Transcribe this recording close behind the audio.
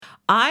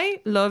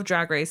I love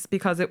Drag Race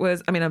because I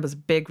was a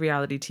big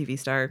reality TV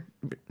star.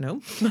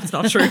 No, that's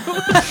not true.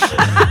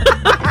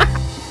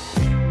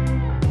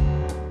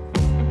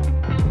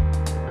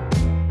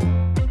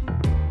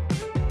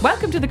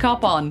 Welcome to The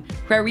Cop On,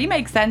 where we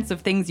make sense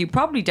of things you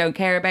probably don't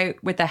care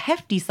about with a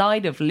hefty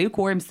side of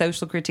lukewarm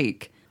social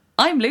critique.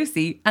 I'm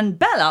Lucy, and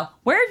Bella,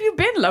 where have you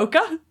been,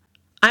 Loca?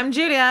 I'm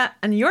Julia,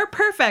 and you're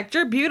perfect.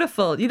 You're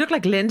beautiful. You look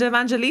like Linda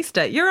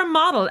Evangelista. You're a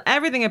model.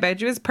 Everything about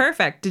you is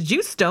perfect. Did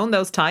you stone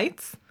those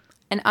tights?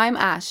 And I'm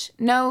Ash.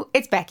 No,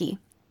 it's Becky.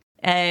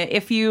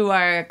 If you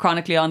are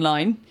chronically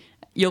online,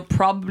 you'll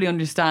probably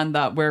understand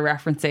that we're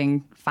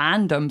referencing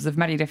fandoms of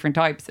many different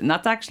types, and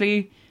that's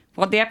actually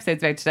what the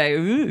episode's about today.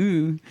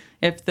 Ooh,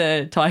 if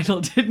the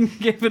title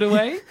didn't give it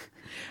away.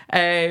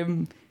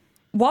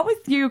 What was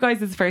you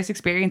guys' first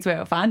experience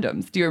with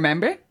fandoms? Do you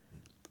remember?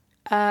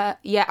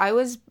 Yeah, I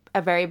was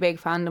a very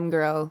big fandom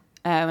girl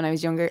when I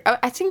was younger.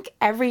 I think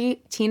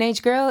every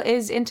teenage girl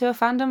is into a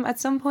fandom at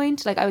some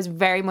point. Like, I was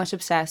very much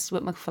obsessed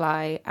with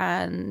McFly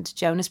and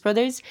Jonas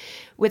Brothers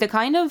with a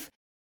kind of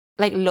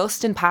like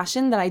lust and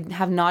passion that I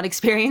have not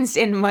experienced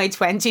in my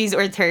 20s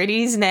or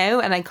 30s now,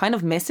 and I kind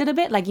of miss it a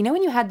bit. Like, you know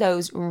when you had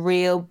those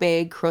real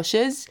big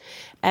crushes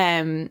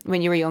when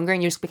you were younger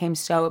and you just became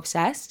so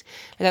obsessed?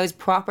 Like, I was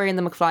proper in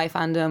the McFly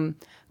fandom,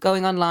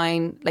 going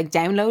online, like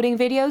downloading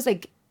videos,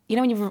 like, you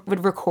know when you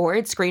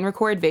would screen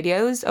record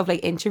videos of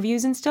like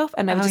interviews and stuff,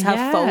 and I would just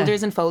have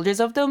folders and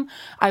folders of them.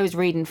 I was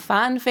reading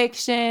fan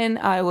fiction.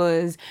 I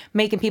was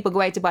making people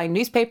go out to buy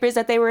newspapers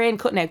that they were in,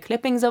 cutting out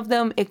clippings of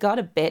them. It got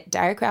a bit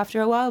dark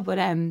after a while, but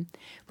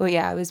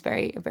yeah, I was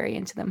very, very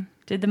into them.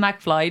 Did the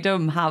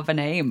McFlydom have a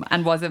name,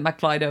 and was it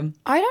McFlydom?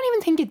 I don't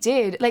even think it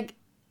did. Like,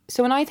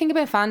 so when I think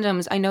about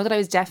fandoms, I know that I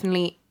was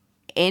definitely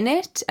in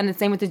it, and the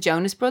same with the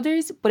Jonas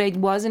Brothers, but I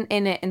wasn't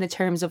in it in the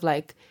terms of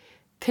like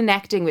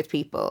connecting with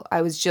people.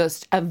 I was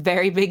just a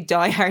very big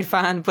diehard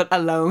fan, but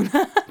alone.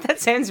 That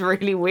sounds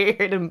really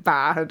weird and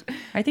bad.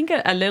 I think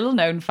a little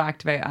known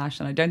fact about Ash,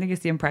 and I don't think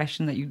it's the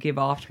impression that you give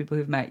off to people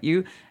who've met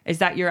you, is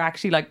that you're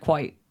actually like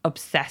quite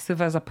obsessive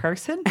as a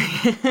person.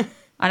 And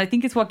I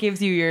think it's what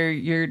gives you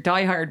your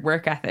diehard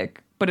work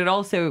ethic, but it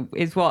also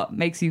is what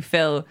makes you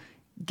fill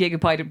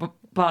gigabyte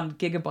upon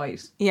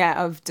gigabyte.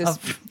 Yeah, of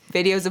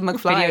videos of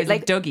McFly. Videos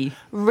like of Dougie.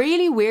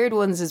 Really weird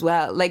ones as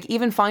well. Like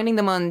even finding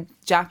them on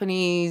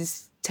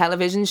Japanese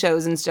television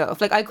shows and stuff.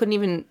 Like I couldn't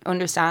even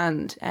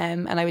understand.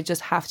 And I would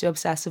just have to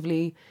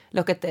obsessively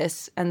look at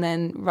this and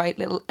then write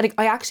little... Like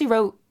I actually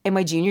wrote in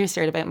my junior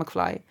cert about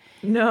McFly.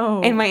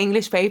 No. In my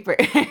English paper.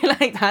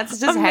 Like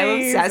that's just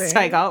Amazing. How obsessed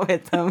I got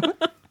with them.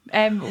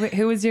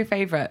 Who was your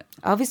favourite?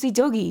 Obviously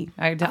Dougie.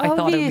 I thought it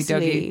would be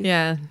Dougie.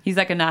 Yeah. He's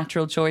like a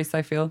natural choice,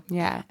 I feel.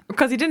 Yeah.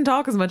 Because he didn't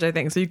talk as much, I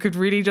think. So you could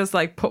really just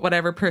like put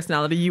whatever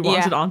personality you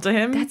wanted onto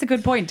him. That's a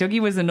good point.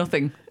 Dougie was a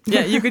nothing.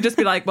 Yeah, you could just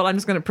be like, well, I'm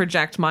just going to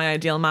project my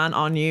ideal man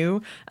on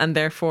you, and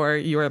therefore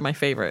you are my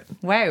favourite.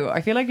 Wow. I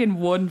feel like in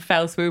one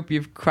fell swoop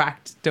you've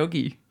cracked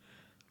Dougie.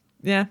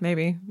 Yeah,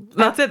 maybe.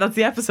 That's it. That's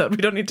the episode. We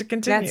don't need to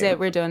continue. That's it.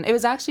 We're done. It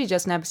was actually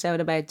just an episode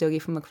about Dougie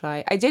from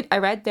McFly. I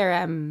read their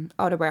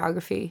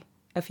autobiography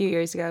a few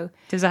years ago.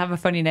 Does it have a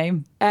funny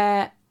name?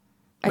 I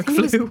think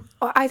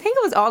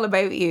it was All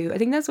About You. I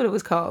think that's what it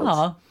was called.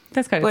 Oh,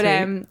 that's kind of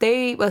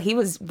sweet. He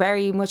was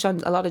very much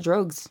on a lot of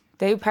drugs.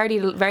 They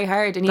partied very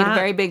hard and he had a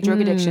very big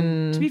drug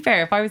addiction. To be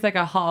fair, if I was like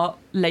a hot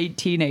late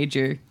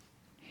teenager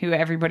who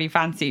everybody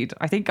fancied,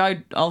 I think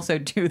I'd also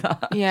do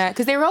that. Yeah,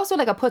 because they were also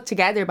like a put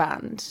together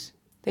band.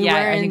 They weren't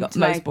I think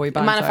most boy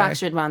bands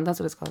manufactured band.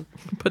 That's what it's called.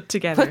 Put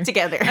together.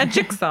 A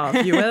jigsaw,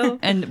 if you will.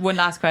 And one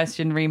last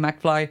question, re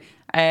McFly.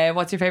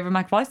 What's your favourite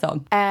McFly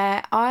song?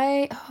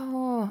 I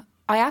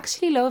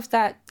actually love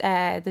that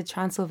the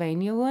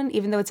Transylvania one,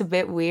 even though it's a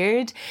bit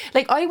weird.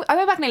 Like I went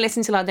back and I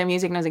listened to a lot of their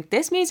music and I was like,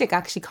 this music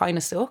actually kind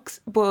of sucks,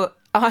 but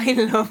I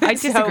love it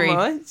so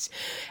much.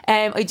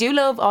 I do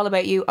love All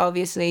About You,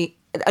 obviously.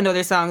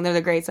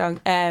 Another great song.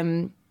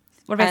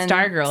 What about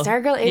Stargirl?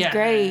 Stargirl is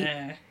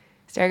great.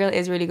 Stargirl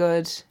is really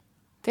good.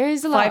 There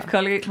is a lot. Five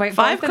Colours. Wait,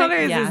 Five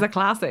Colours is a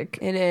classic.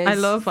 It is. I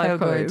love Five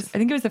Colours. I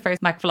think it was the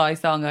first McFly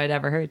song I'd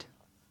ever heard.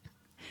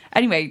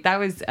 Anyway, that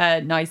was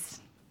a nice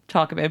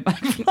talk about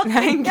McFly.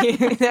 Thank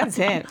you. That's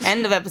it.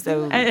 End of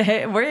episode.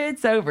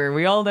 It's over.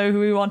 We all know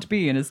who we want to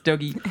be, and it's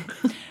Dougie.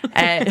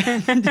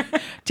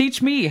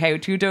 Teach me how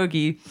to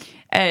Dougie.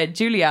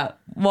 Julia,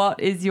 what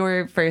is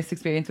your first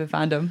experience with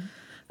fandom?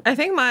 I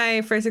think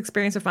my first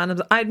experience with fandoms,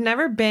 I'd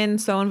never been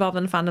so involved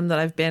in fandom that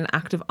I've been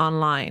active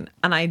online.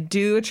 And I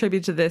do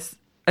attribute this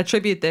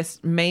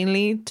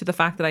mainly to the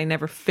fact that I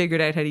never figured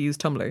out how to use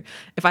Tumblr.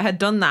 If I had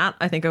done that,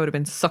 I think I would have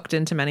been sucked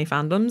into many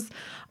fandoms.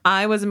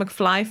 I was a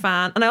McFly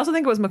fan, and I also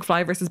think it was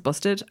McFly versus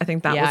Busted. I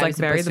think that was like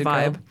very the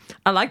vibe. Girl.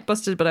 I liked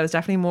Busted, but I was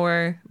definitely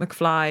more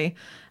McFly.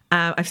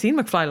 I've seen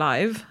McFly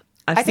live.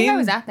 I think I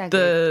was at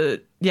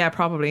that. Yeah,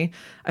 probably.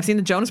 I've seen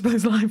the Jonas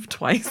Brothers live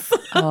twice.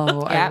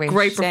 Oh, yeah.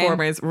 Great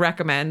performers.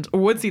 Recommend.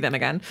 Would see them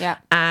again. Yeah.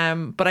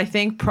 But I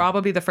think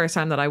probably the first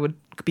time that I would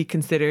be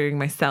considering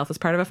myself as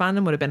part of a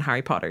fandom would have been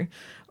Harry Potter.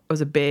 I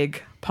was a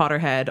big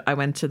Potterhead. I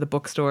went to the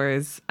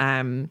bookstores.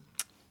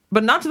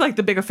 but not to like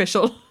the big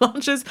official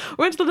launches.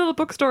 We went to the little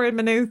bookstore in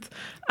Maynooth,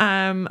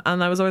 and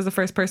I was always the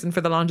first person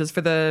for the launches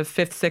for the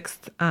 5th,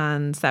 6th,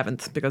 and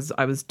 7th because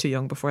I was too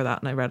young before that,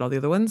 and I read all the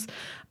other ones.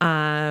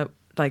 I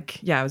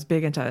was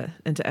big into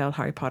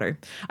Harry Potter.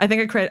 I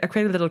think I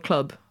created a little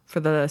club for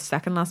the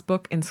second last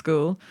book in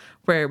school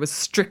where it was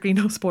strictly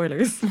no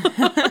spoilers,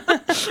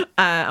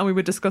 and we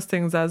would discuss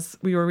things as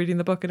we were reading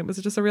the book, and it was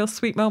just a real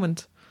sweet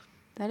moment.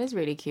 That is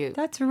really cute.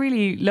 That's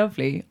really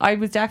lovely. I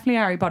was definitely a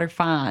Harry Potter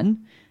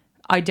fan.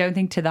 I don't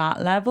think to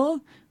that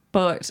level,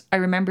 but I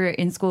remember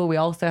in school we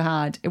also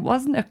had, it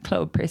wasn't a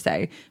club per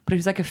se, but it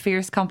was like a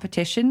fierce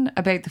competition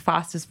about the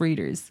fastest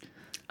readers.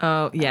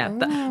 Oh, yeah.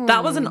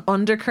 That was an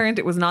undercurrent.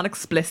 It was not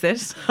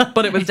explicit,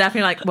 but it was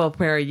definitely like, well,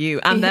 where are you?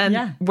 And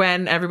then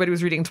when everybody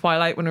was reading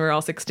Twilight when we were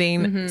all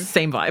 16,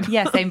 same vibe.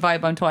 Yeah, same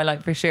vibe on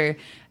Twilight for sure.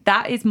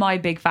 That is my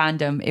big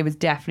fandom. It was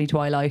definitely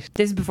Twilight.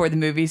 This is before the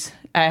movies.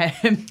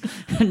 Naturally.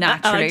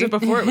 I liked it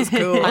before it was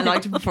cool. I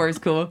liked it before it was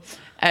cool.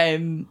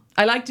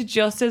 I liked it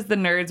just as the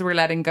nerds were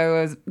letting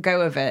go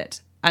of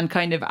it, and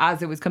kind of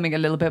as it was coming a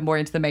little bit more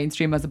into the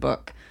mainstream as a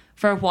book.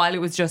 For a while, it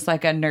was just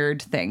like a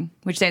nerd thing,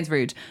 which sounds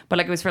rude, but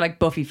like it was for like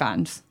Buffy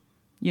fans,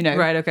 you know?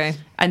 Right, okay.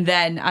 And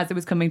then as it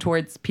was coming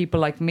towards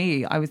people like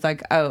me, I was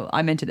like, oh,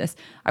 I'm into this.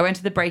 I went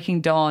to the Breaking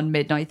Dawn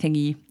midnight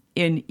thingy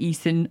in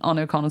Easton on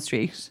O'Connell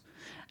Street,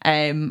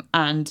 and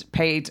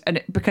paid,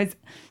 and because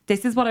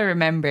this is what I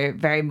remember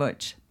very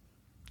much.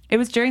 It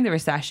was during the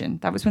recession.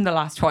 That was when the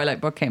last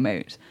Twilight book came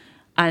out.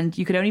 And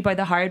you could only buy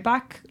the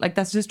hardback. Like,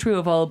 that's just true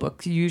of all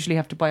books. You usually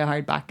have to buy a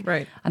hardback.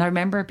 Right. And I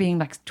remember it being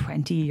like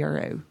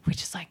 €20,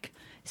 which is like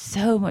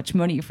so much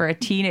money for a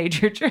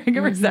teenager during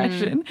a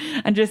recession.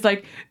 And just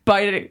like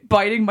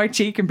biting my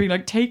cheek and being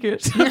like, take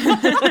it.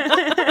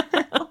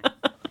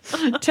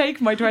 Take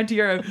my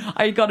 €20.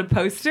 I got a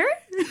poster.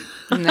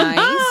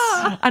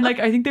 Nice. And like,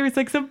 I think there was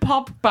like some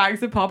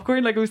bags of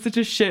popcorn. Like, it was such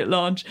a shit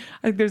launch.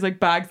 I think there's like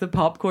bags of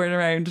popcorn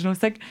around. And I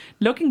was like,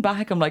 looking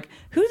back, I'm like,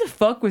 who the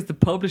fuck was the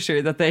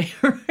publisher that they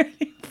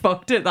really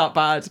fucked it that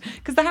bad?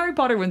 Because the Harry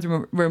Potter ones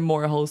were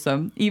more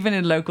wholesome, even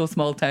in local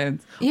small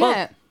towns. Yeah.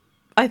 Well,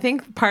 I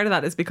think part of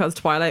that is because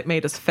Twilight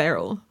made us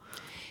feral.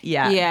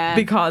 Yeah.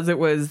 Because it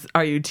was,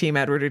 are you Team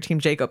Edward or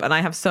Team Jacob? And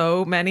I have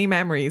so many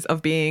memories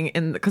of being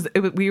in, because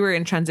we were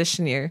in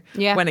transition year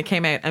when it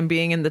came out, and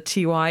being in the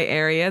TY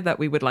area that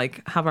we would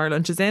like have our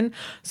lunches in,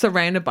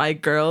 surrounded by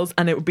girls,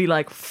 and it would be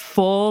like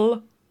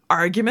full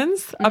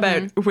arguments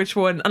about which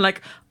one. And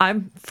like,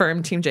 I'm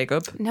firm Team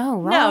Jacob.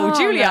 No, wrong. No,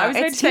 Julia, I was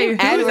going to say who's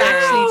Edward.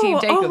 actually Team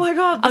Jacob. Oh my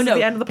God, this is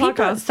the end of the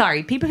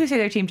podcast. People who say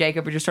they're Team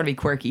Jacob are just trying to be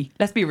quirky.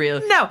 Let's be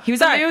real. No, he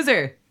was sorry. a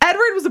loser.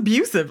 Edward was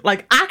abusive,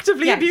 like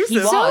actively abusive. He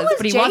was, So was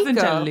but he wasn't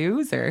a Jacob.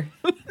 loser.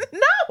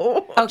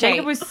 No. Okay.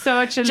 Jacob was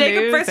such a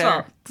Jacob, loser. first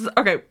of all,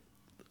 okay.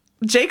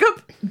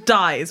 Jacob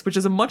dies, which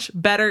is a much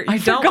better. I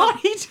forgot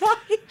he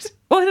died.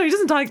 Well, no, he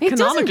doesn't die doesn't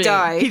canonically.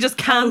 die. He just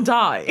can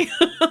die.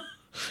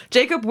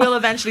 Jacob will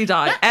eventually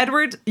die.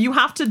 Edward, you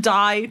have to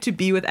die to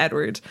be with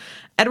Edward.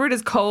 Edward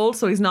is cold,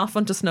 so he's not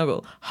fun to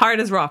snuggle. Hard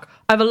as rock.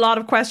 I have a lot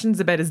of questions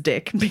about his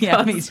dick. Because,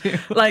 Yeah, me too.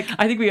 Like,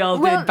 I think we all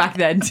did back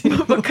then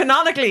too. but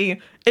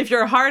canonically, if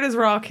you're hard as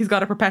rock, he's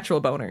got a perpetual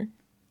boner.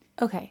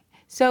 Okay.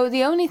 So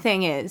the only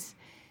thing is,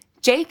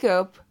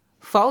 Jacob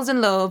falls in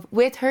love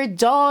with her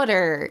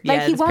daughter. Yeah,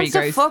 Like, he it's pretty wants to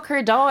gross. fuck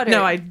her daughter.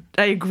 No, I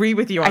agree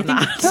with you on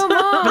that. Come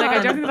on. But like,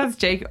 I don't think that's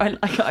Jacob.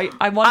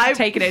 I want to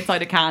take it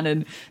outside of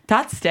canon.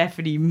 That's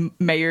Stephanie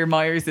Mayer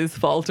Myers'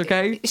 fault,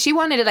 okay? She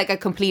wanted it like a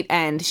complete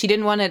end. She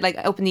didn't want it like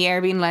up in the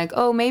air being like,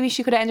 oh, maybe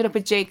she could have ended up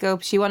with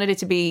Jacob. She wanted it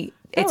to be,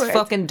 it's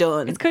fucking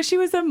done. It's because she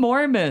was a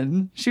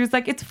Mormon. She was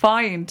like, it's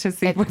fine to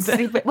sleep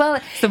with Well,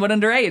 someone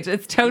underage.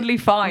 It's totally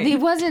fine. there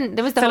was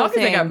the So whole long as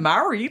they thing. get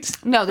married.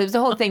 No, there was the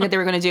whole thing that they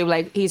were going to do,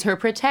 like, he's her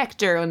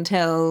protector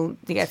until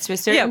he gets to a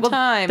certain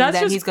time, and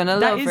then he's going to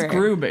love her. That is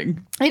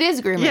grooming. It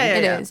is grooming. Yeah,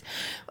 It yeah. is.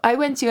 I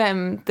went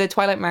to the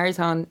Twilight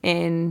Marathon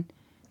in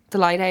the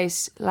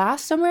Lighthouse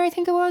last summer, I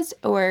think it was,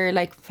 or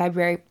like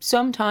February,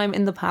 sometime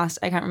in the past,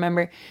 I can't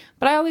remember.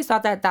 But I always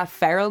thought that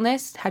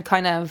feralness had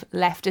kind of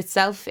left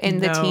itself in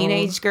the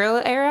teenage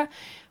girl era.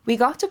 We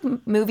got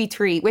to movie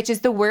 3, which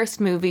is the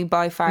worst movie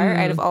by far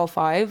out of all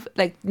 5.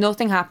 Like,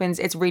 nothing happens.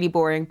 It's really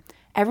boring.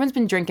 Everyone's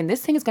been drinking.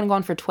 This thing is going to go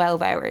on for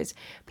 12 hours.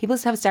 People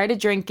have started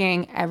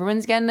drinking.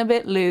 Everyone's getting a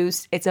bit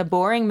loose. It's a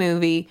boring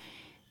movie.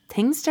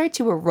 Things start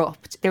to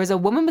erupt. There was a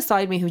woman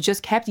beside me who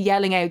just kept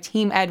yelling out,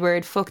 Team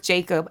Edward, fuck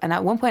Jacob. And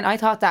at one point I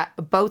thought that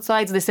both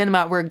sides of the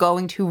cinema were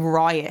going to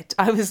riot.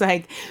 I was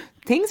like,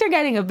 things are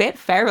getting a bit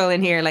feral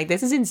in here. Like,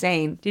 this is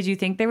insane. Did you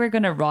think they were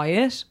going to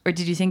riot, or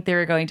did you think they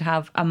were going to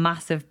have a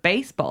massive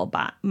baseball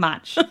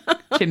match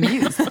to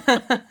muse?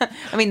 I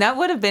mean, that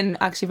would have been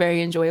actually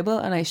very enjoyable,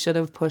 and I should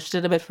have pushed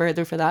it a bit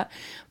further for that.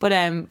 But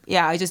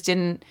yeah, I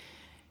didn't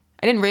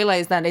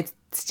realize that it's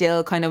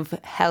still kind of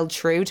held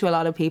true to a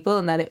lot of people,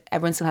 and that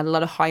everyone still had a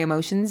lot of high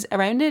emotions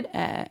around it.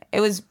 It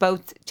was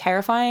both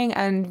terrifying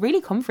and really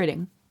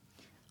comforting.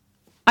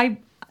 I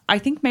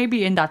think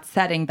maybe in that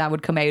setting that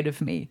would come out of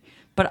me,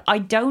 but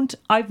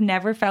I've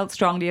never felt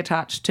strongly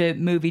attached to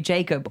movie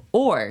Jacob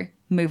or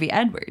movie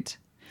Edward.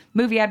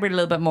 movie Edward a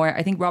little bit more.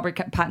 I think Robert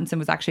Pattinson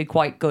was actually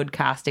quite good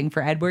casting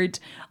for Edward.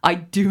 I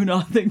do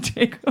not think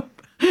Jacob.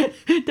 I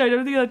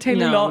don't think that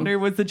Taylor Lautner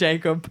was the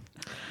Jacob.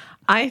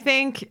 I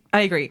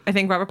agree. I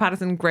think Robert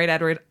Pattinson, great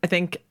Edward. I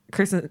think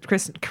Kristen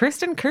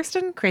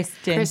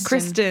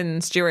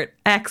Stewart,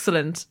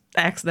 excellent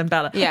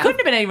Bella. Yeah. It couldn't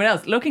have been anyone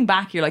else. Looking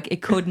back, you're like,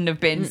 it couldn't have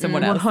been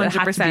someone else. 100%. It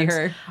had to be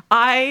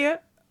her.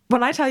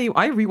 When I tell you,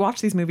 I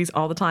rewatch these movies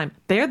all the time.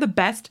 They are the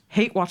best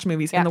hate watch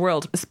movies in the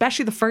world,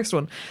 especially the first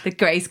one.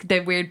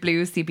 The weird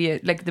blue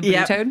sepia, like the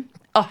blue tone.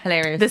 Oh,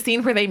 hilarious. The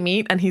scene where they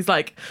meet and he's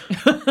like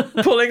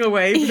pulling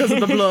away because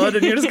of the blood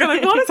and you're just going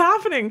like, what is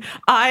happening?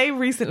 I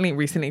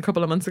recently, a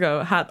couple of months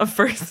ago, had a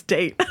first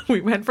date.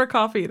 We went for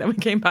coffee, then we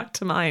came back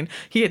to mine.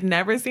 He had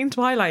never seen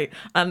Twilight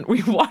and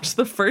we watched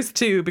the first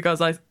two because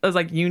I was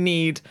like, you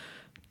need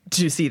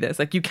to see this.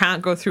 Like, you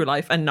can't go through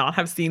life and not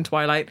have seen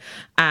Twilight.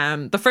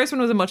 The first one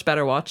was a much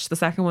better watch. The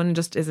second one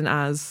just isn't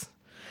as...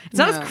 It's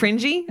not as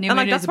cringy. And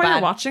like, that's why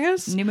you're watching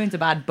it. New Moon's a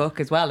bad book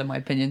as well, in my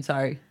opinion.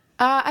 Sorry.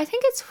 I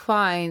think it's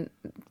fine.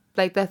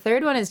 Like, the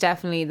third one is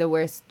definitely the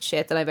worst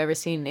shit that I've ever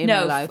seen in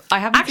my life. I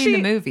haven't seen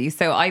the movie,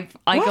 so I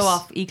go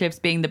off Eclipse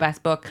being the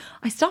best book.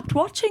 I stopped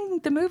watching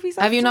the movies.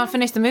 Have you not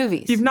finished the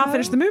movies? You've not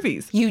finished the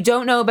movies? You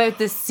don't know about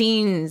the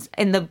scenes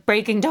in the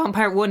Breaking Dawn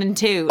Part 1 and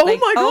 2. Oh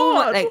my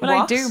God. Like, but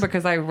I do,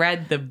 because I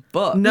read the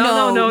book.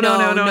 No.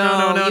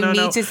 You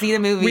need to see the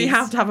movies. We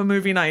have to have a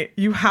movie night.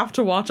 You have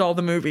to watch all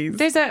the movies.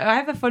 I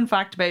have a fun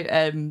fact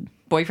about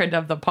boyfriend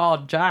of the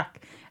pod, Jack.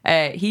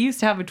 He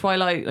used to have a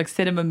Twilight like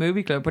cinema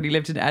movie club when he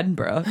lived in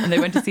Edinburgh, and they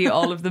went to see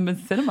all of them in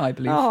cinema, I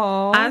believe.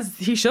 Aww. As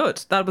he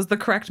should. That was the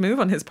correct move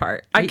on his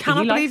part. I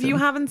cannot believe you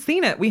haven't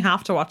seen it. We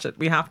have to watch it.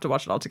 We have to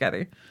watch it all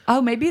together. Oh,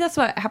 maybe that's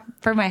what happened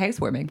for my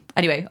housewarming.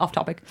 Anyway, off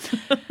topic.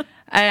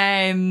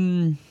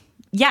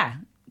 Yeah,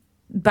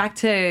 back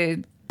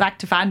to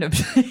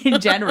fandoms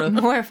in general.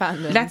 More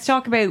fandoms. Let's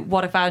talk about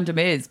what a fandom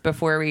is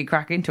before we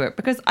crack into it,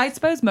 because I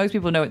suppose most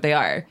people know what they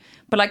are,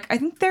 but like I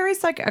think there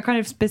is like a kind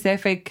of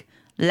specific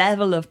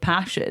level of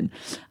passion.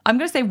 I'm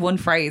going to say one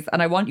phrase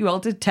and I want you all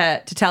to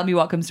tell me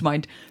what comes to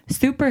mind.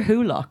 Super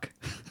hulock.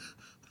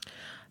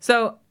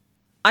 So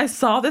I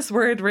saw this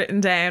word written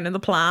down in the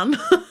plan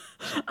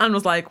and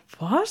was like,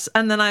 what?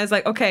 And then I was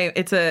like, okay,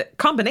 it's a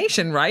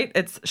combination, right?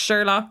 It's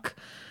Sherlock,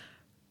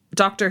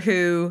 Doctor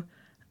Who,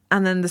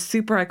 and then the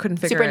super I couldn't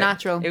figure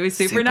Supernatural. out. It was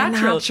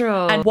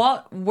Supernatural. And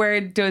what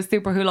word does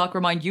Super hulock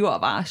remind you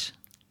of, Ash?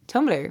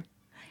 Tumblr.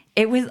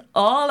 It was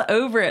all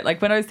over it.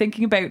 Like when I was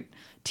thinking about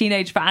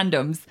teenage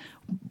fandoms,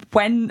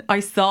 when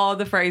I saw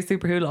the phrase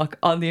super hulock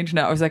on the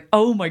internet, I was like,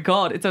 oh my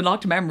God, it's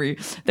unlocked memory.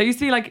 There used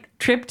to be like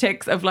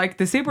triptychs of like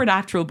the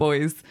Supernatural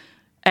boys,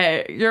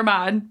 your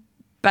man,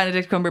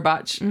 Benedict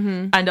Cumberbatch,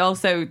 and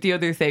also the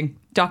other thing,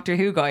 Doctor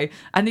Who guy.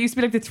 And there used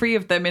to be like the three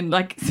of them in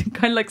like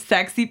kind of like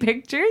sexy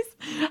pictures.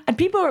 And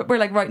people were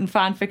like writing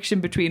fan fiction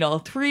between all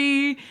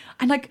three.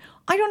 And like,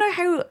 I don't know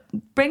how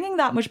bringing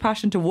that much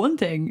passion to one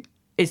thing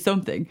is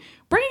something.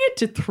 Bringing it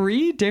to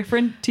three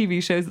different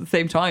TV shows at the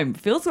same time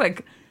feels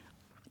like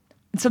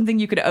something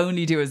you could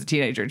only do as a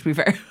teenager, to be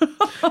fair.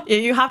 Yeah,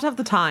 you have to have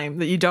the time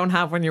that you don't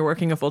have when you're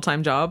working a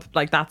full-time job.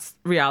 Like, that's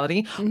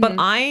reality. But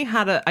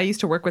I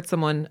used to work with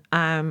someone,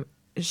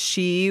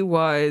 she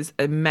was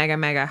a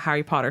mega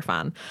Harry Potter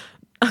fan.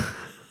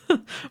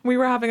 We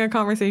were having a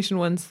conversation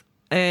once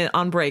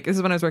on break. This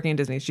is when I was working in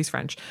Disney. She's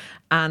French.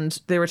 And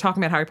they were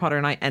talking about Harry Potter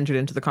and I entered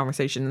into the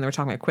conversation and they were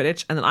talking about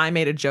Quidditch. And then I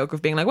made a joke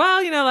of being like,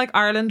 well, you know, like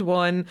Ireland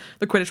won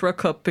the Quidditch World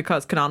Cup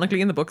because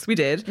canonically in the books we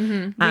did.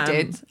 We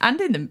did.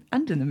 And in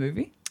the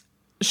movie.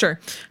 Sure.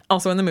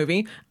 Also in the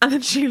movie. And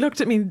then she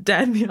looked at me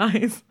dead in the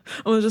eyes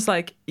and was just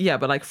like, yeah,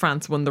 but like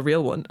France won the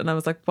real one. And I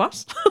was like,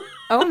 what?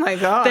 Oh my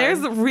God. There's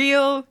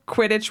real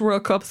Quidditch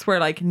World Cups where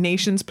like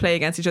nations play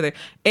against each other.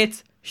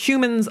 It's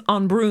humans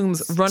on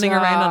brooms running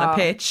around on a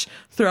pitch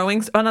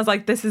throwing, and I was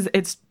like,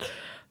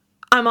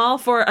 I'm all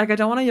for, like, I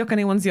don't want to yuck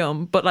anyone's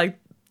yum, but like,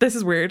 this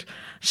is weird.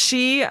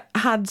 She's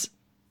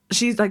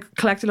like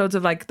collected loads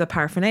of like the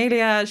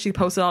paraphernalia. She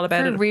posted all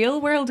about it.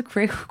 Real world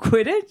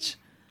Quidditch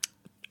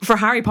for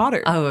Harry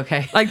Potter. Oh,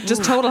 okay. Like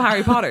just total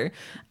Harry Potter.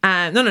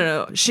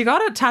 No. She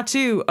got a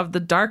tattoo of the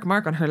dark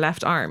mark on her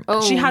left arm.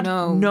 Oh, she had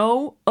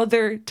no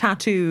other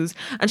tattoos,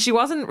 and she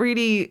wasn't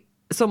really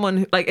someone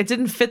who, like, it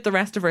didn't fit the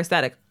rest of her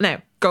aesthetic.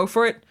 Now, go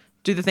for it.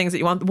 Do the things that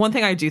you want. One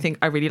thing I do think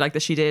I really like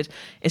that she did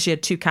is she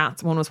had two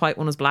cats. One was white,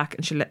 one was black,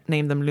 and she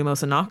named them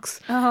Lumos and Nox.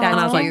 And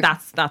I was like,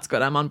 that's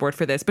good. I'm on board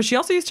for this. But she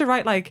also used to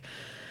write, like,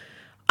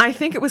 I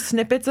think it was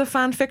snippets of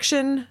fan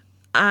fiction.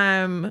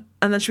 And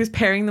then she was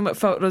pairing them with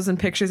photos and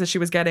pictures that she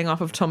was getting off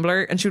of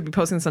Tumblr, and she would be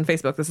posting this on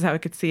Facebook. This is how I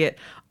could see it,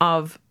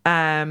 of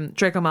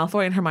Draco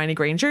Malfoy and Hermione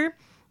Granger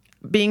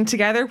being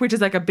together, which is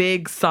like a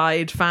big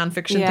side fan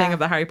fiction thing of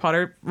the Harry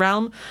Potter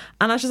realm.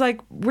 And I was just like,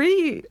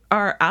 we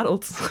are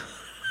adults.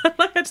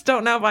 I just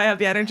don't know if I have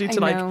the energy to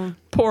like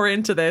pour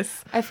into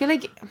this. I feel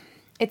like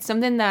it's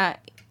something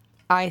that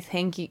I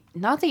think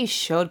not that you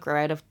should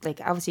grow out of,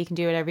 like, obviously you can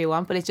do whatever you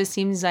want, but it just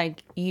seems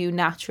like you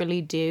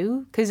naturally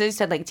do. Because as I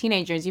said, like,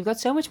 teenagers, you've got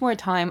so much more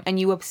time and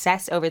you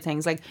obsess over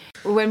things. Like,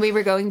 when we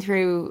were going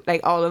through,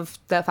 like, all of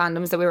the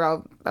fandoms that we were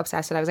all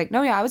obsessed with, I was like,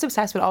 no, yeah, I was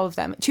obsessed with all of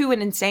them to an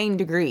insane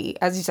degree.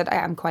 As you said, I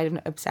am quite an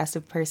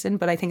obsessive person,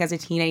 but I think as a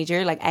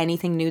teenager, like,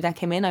 anything new that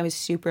came in, I was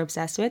super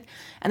obsessed with.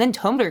 And then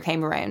Tumblr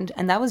came around,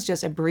 and that was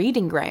just a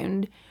breeding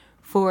ground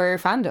for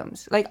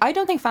fandoms. Like, I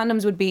don't think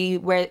fandoms would be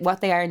what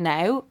they are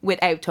now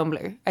without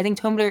Tumblr. I think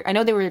Tumblr, I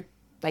know they were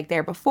like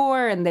there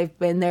before and they've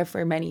been there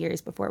for many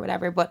years before,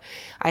 whatever, but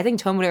I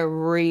think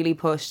Tumblr really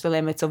pushed the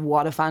limits of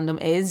what a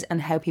fandom is and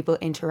how people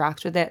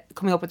interact with it,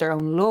 coming up with their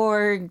own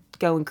lore,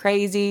 going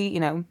crazy, you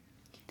know.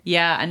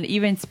 Yeah, and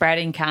even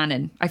spreading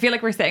canon. I feel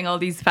like we're saying all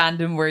these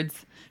fandom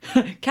words.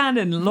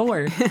 Canon,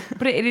 lore.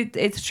 But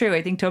it's true.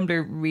 I think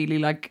Tumblr really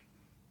like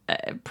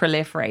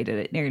proliferated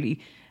it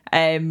nearly.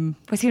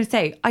 What was I going to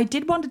say? I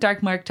did want a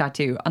Dark Mark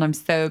tattoo, and I'm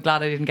so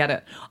glad I didn't get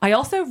it. I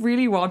also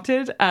really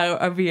wanted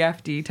a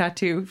VFD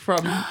tattoo from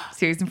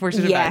Serious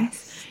Unfortunate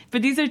Events.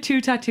 But these are two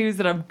tattoos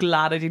that I'm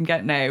glad I didn't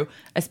get now,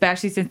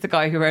 especially since the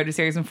guy who wrote A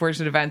Serious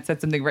Unfortunate Event said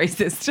something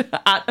racist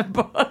at a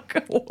book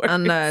award.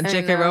 And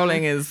J.K.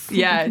 Rowling has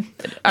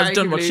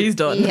done what she's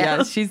done.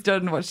 Yeah, she's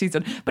done what she's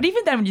done. But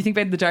even then, when you think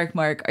about the Dark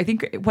Mark, I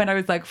think when I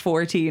was like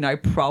 14, I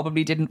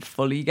probably didn't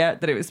fully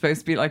get that it was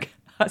supposed to be like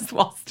a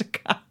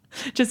swastika.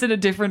 Just in a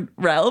different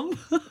realm.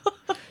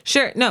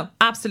 Sure. No,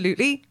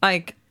 absolutely.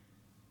 Like,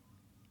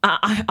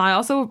 I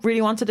also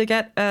really wanted to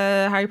get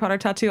a Harry Potter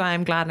tattoo. I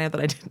am glad now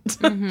that I didn't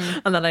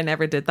and that I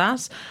never did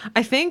that.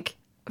 I think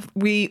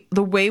the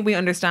way we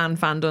understand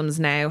fandoms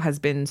now has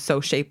been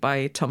so shaped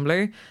by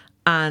Tumblr.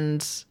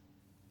 And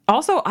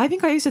also, I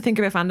think I used to think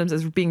about fandoms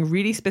as being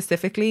really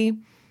specifically,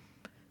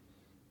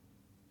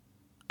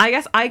 I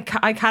guess I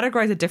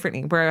categorize it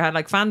differently, where I had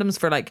like fandoms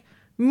for like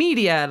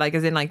media, like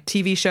as in like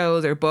TV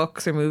shows or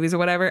books or movies or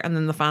whatever, and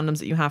then the fandoms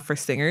that you have for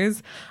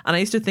singers. And I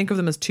used to think of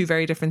them as two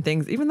very different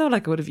things, even though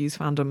like I would have used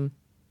fandom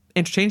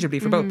interchangeably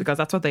for both, because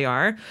that's what they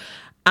are.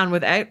 And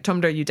without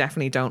Tumblr, you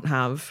definitely don't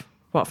have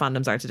what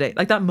fandoms are today.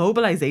 Like that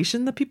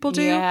mobilization that people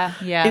do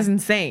is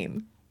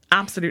insane.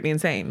 Absolutely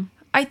insane.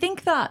 I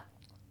think that,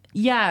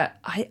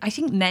 I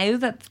think now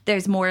that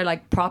there's more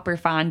like proper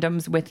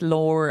fandoms with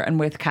lore and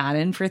with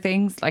canon for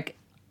things, like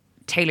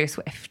Taylor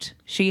Swift,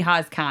 she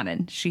has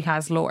canon, she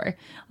has lore.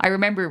 I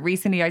remember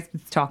recently I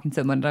was talking to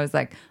someone and I was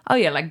like, oh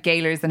yeah, like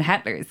Gaylors and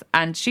Hetlers,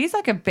 and she's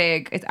like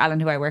it's Ellen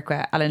who I work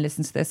with. Ellen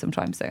listens to this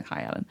sometimes, so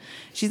hi Ellen.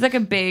 She's like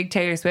a big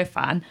Taylor Swift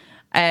fan,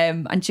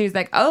 and she was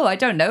like, oh, I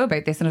don't know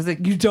about this. And I was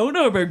like, you don't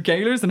know about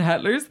Gaylors and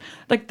Hetlers?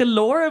 Like the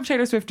lore of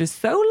Taylor Swift is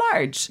so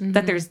large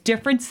that there's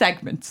different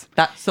segments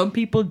that some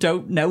people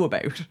don't know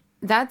about.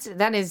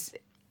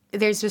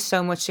 There's just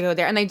so much to go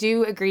there. And I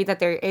do agree that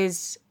there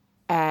is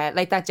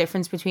like that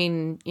difference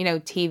between, you know,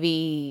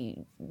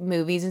 TV,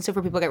 movies and stuff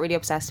where people get really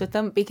obsessed with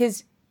them,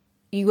 because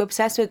you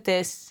obsess with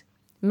this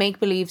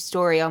make-believe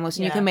story almost,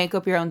 and you can make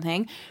up your own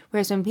thing.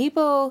 Whereas when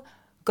people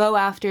go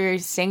after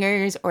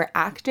singers or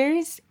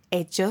actors,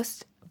 it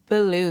just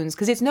balloons,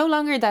 because it's no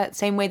longer that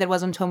same way that it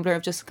was on Tumblr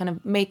of just kind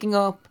of making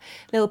up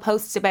little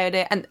posts about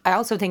it. And I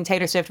also think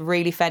Taylor Swift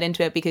really fed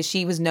into it, because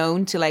she was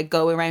known to like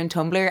go around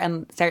Tumblr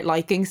and start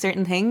liking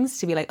certain things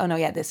to be like, oh no,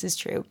 yeah, this is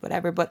true,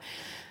 whatever. But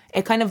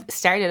it kind of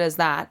started as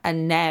that,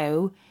 and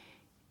now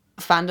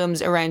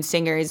fandoms around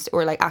singers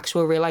or like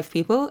actual real life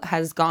people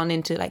has gone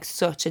into like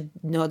such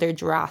another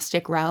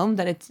drastic realm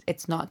that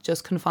it's not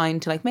just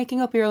confined to like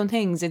making up your own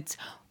things. It's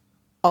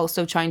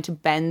also trying to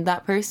bend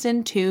that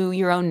person to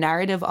your own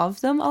narrative of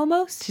them,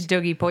 almost. To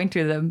Dougie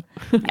Pointer them.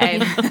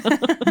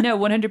 No,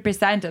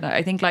 100%. And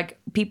I think like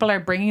people are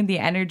bringing the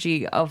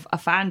energy of a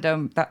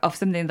fandom, of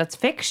something that's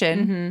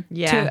fiction,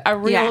 to a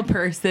real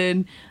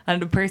person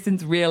and a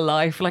person's real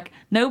life. Like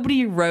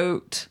nobody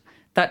wrote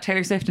that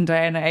Taylor Swift and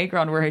Diana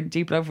Agron were in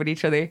deep love with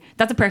each other.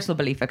 That's a personal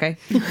belief, okay?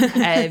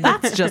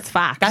 That's just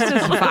fact. That's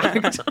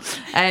just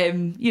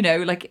fact. You know,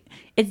 like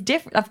it's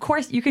different. Of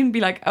course, you can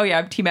be like, oh yeah,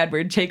 I'm Team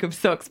Edward, Jacob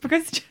sucks,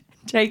 because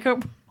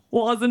Jacob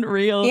wasn't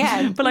real.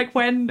 Yeah. But like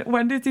when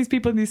there's these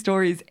people in these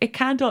stories, it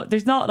can't.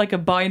 There's not like a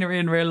binary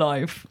in real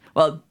life.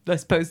 Well, I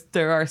suppose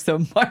there are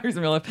some binaries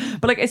in real life,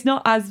 but like it's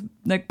not as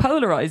like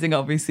polarizing,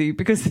 obviously,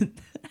 because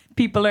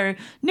people are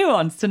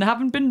nuanced and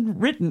haven't been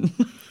written.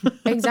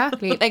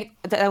 Exactly. Like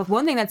the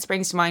one thing that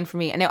springs to mind for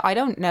me, and I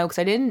don't know because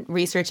I didn't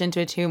research into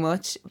it too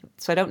much,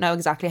 so I don't know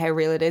exactly how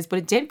real it is, but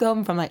it did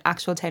come from like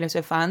actual Taylor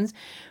Swift fans.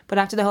 But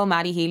after the whole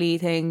Maddie Healy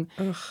thing,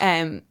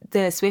 the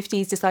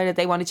Swifties decided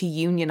they wanted to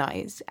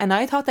unionize, and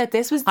I thought that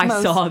this was this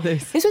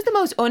was the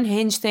most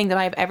unhinged thing that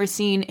I've ever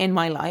seen in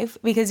my life,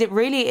 because it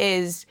really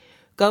is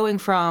going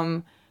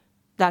from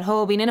that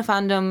whole being in a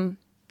fandom,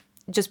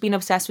 just being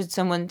obsessed with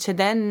someone, to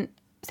then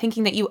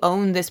thinking that you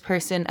own this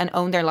person and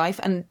own their life,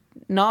 and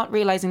not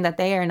realizing that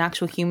they are an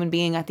actual human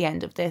being at the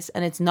end of this,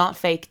 and it's not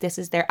fake. This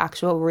is their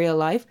actual real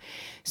life.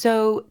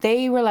 So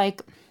they were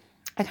like,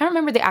 I can't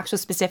remember the actual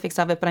specifics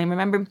of it, but I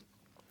remember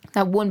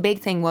that one big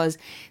thing was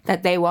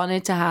that they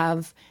wanted to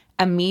have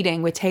a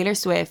meeting with Taylor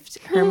Swift,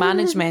 her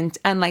management,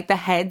 and like the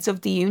heads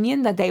of the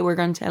union that they were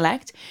going to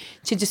elect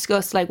to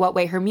discuss like what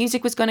way her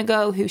music was going to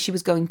go, who she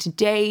was going to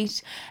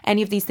date,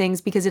 any of these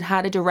things, because it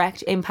had a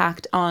direct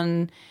impact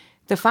on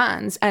the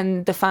fans,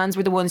 and the fans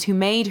were the ones who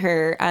made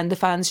her, and the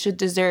fans should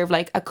deserve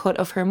like a cut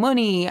of her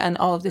money and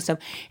all of this stuff.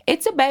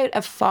 It's about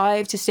a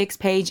 5 to 6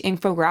 page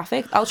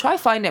infographic. I'll try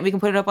find it. We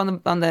can put it up on the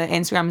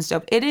Instagram and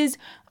stuff. It is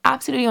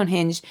absolutely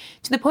unhinged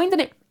to the point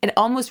that it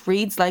almost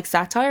reads like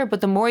satire,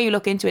 but the more you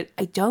look into it,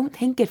 I don't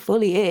think it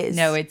fully is.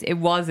 No, it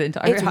wasn't.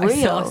 It's I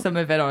saw real. some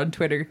of it on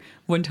Twitter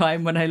one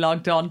time when I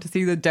logged on to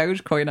see the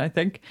Dogecoin, I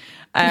think.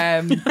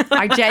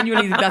 I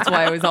genuinely think that's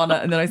why I was on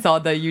it, and then I saw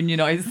the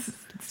unionise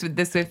the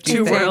Swifties.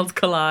 Two worlds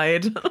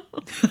collide.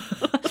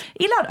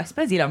 I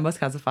suppose Elon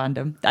Musk has a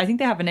fandom. I think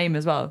they have a name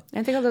as well.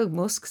 I think they're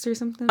Musks or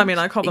something. I mean,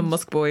 I call them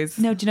Musk Boys.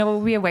 No, do you know what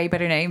would be a way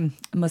better name?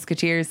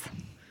 Musketeers.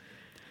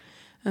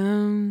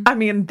 I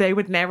mean, they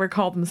would never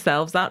call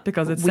themselves that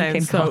because it We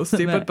can sounds call so them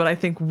stupid, that. but I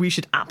think we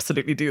should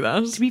absolutely do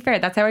that. To be fair,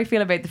 that's how I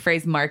feel about the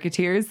phrase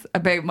marketeers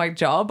about my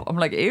job. I'm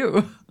like,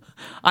 ew.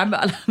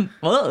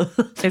 Well,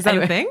 Is that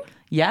a thing?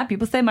 Yeah,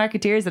 people say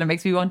marketeers and it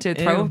makes me want to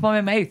throw Ew. up on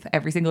my mouth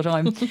every single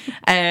time.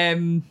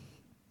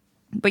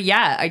 But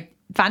yeah,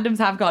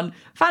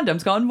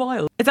 fandom's gone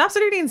wild. It's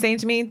absolutely insane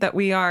to me that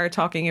we are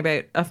talking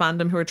about a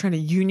fandom who are trying to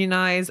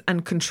unionize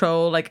and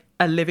control like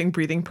a living,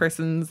 breathing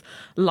person's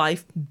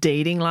life,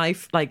 dating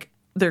life, like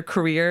their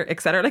career,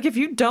 etc. Like if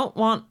you don't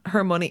want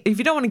her money, if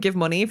you don't want to give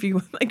money, if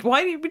you like,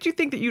 why would you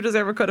think that you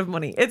deserve a cut of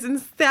money? It's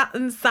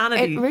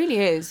insanity. It really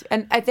is.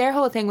 And their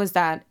whole thing was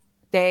that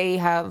they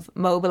have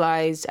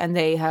mobilized and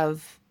they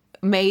have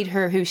made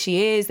her who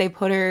she is. They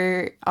put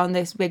her on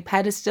this big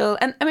pedestal.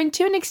 And I mean,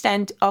 to an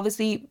extent,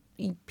 obviously,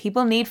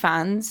 people need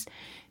fans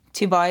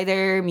to buy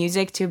their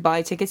music, to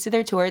buy tickets to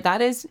their tour.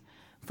 That is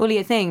fully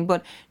a thing.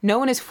 But no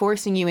one is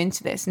forcing you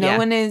into this. No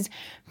one is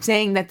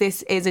saying that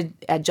this is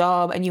a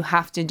job and you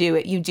have to do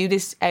it. You do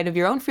this out of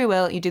your own free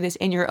will. You do this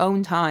in your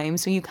own time.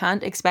 So you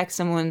can't expect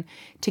someone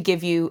to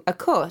give you a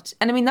cut.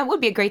 And I mean, that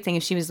would be a great thing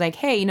if she was like,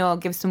 hey, I'll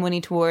give some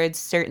money towards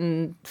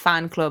certain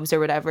fan clubs or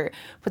whatever.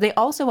 But they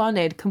also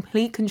wanted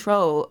complete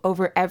control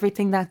over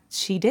everything that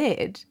she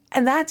did.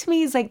 And that to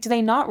me is like, do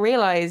they not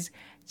realize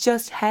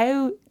just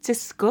how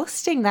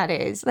disgusting that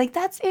is? Like,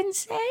 that's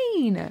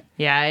insane.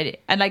 Yeah,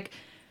 and like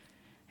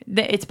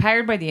it's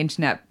powered by the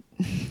internet,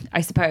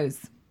 I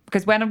suppose.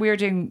 Because when we were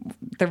doing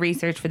the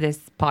research for this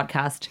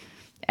podcast,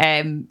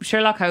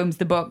 Sherlock Holmes,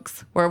 the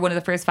books, were one of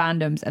the first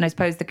fandoms, and I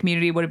suppose the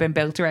community would have been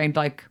built around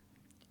like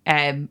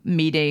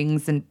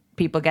meetings and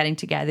people getting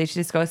together to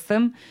discuss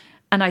them.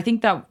 And I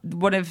think that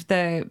one of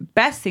the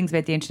best things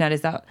about the internet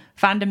is that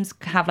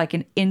fandoms have like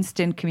an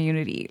instant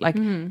community. Like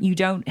you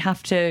don't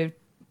have to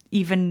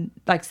even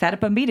like set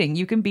up a meeting.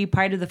 You can be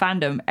part of the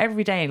fandom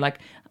every day, like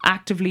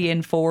actively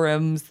in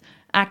forums,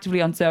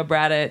 actively on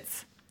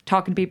subreddits,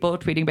 talking to people,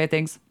 tweeting about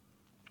things,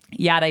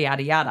 yada,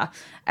 yada, yada.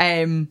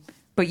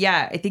 But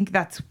yeah, I think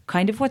that's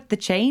kind of what the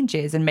change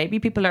is. And maybe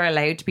people are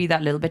allowed to be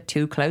that little bit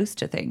too close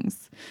to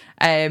things.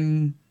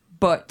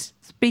 But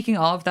speaking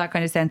of that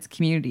kind of sense of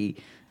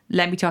community,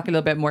 let me talk a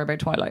little bit more about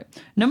Twilight.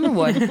 Number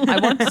one, I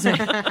want to say,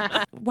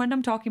 when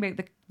I'm talking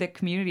about the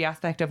community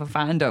aspect of a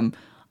fandom,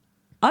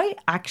 I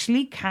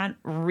actually can't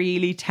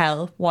really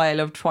tell why I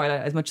loved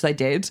Twilight as much as I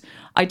did.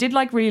 I did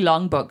like really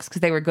long books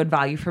because they were good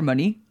value for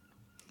money.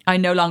 I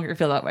no longer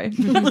feel that way.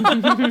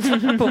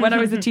 But when I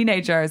was a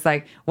teenager, I was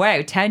like,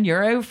 wow,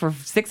 €10 for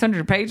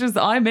 600 pages,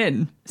 I'm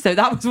in. So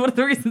that was one of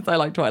the reasons I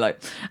liked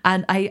Twilight.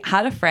 And I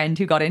had a friend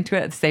who got into it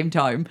at the same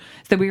time.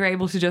 So we were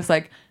able to just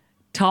like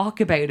talk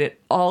about it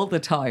all the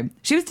time.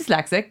 She was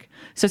dyslexic,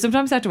 so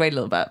sometimes I had to wait a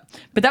little bit,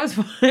 but that was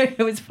it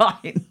was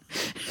fine.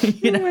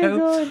 You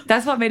know,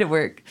 that's what made it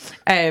work.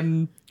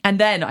 And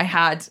then I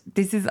have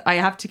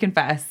to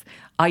confess,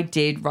 I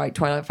did write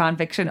Twilight fan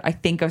fiction. I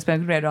think I've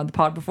spoken about it on the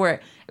pod before.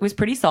 It was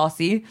pretty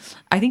saucy.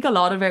 I think a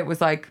lot of it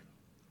was like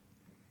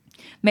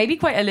maybe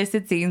quite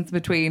illicit scenes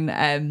between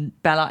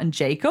Bella and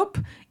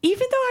Jacob,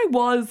 even though I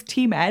was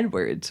Team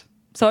Edward.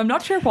 So I'm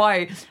not sure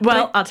why.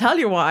 Well, I'll tell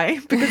you why.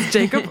 Because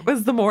Jacob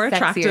was the more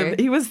attractive.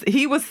 Sexier.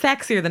 He was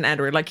sexier than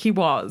Edward. Like he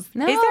was.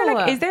 No.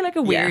 Is there like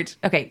a weird?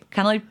 Okay,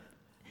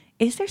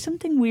 is there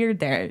something weird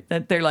there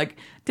that they're like,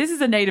 this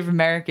is a Native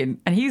American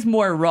and he's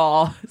more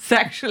raw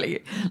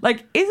sexually?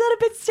 Like, is that a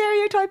bit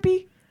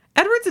stereotypy?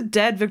 Edward's a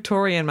dead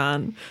Victorian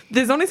man.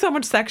 There's only so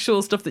much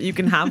sexual stuff that you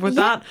can have with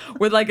that,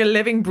 with like a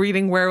living,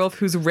 breathing werewolf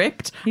who's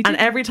ripped, and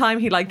every time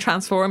he like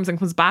transforms and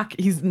comes back,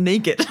 he's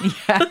naked.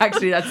 Yeah,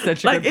 actually, that's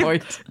such a like good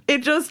point.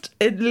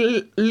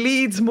 It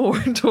leads more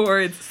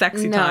towards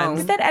sexy No. times.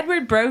 Instead,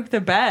 Edward broke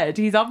the bed.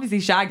 He's obviously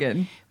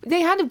shagging.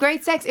 They had a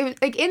great sex. It was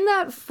like in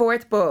that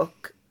fourth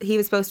book, he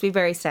was supposed to be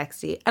very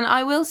sexy. And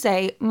I will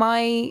say,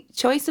 my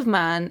choice of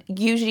man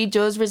usually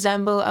does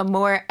resemble a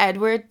more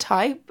Edward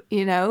type,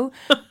 you know?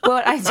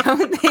 But I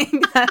don't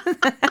think that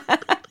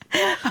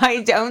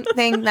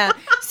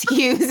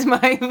skews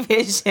my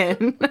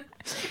vision.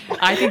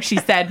 I think she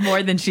said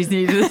more than she's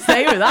needed to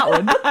say with that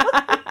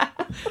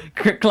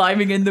one.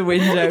 Climbing in the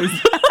windows.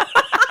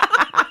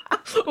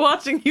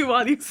 watching you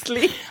while you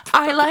sleep.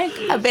 I like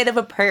a bit of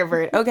a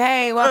pervert.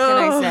 Okay, what can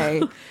I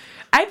say?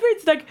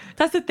 Edward's like,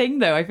 that's the thing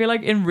though. I feel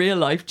like in real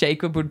life,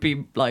 Jacob would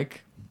be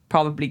like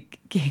probably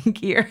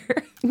kinkier.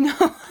 No,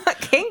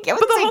 kink. But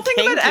the whole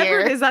thing about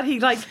Edward is that he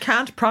like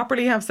can't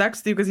properly have sex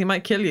with you because he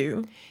might kill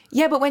you.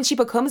 Yeah, but when she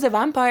becomes a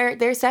vampire,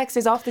 their sex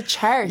is off the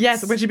charts.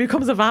 Yes, when she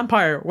becomes a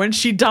vampire, when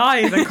she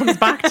dies and comes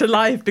back to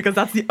life, because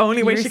that's the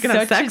only way You're she can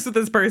have such sex with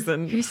this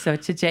person. You're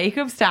such a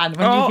Jacob stan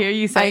when you hear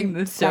you saying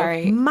this stuff.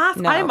 Sorry. No.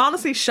 I am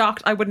honestly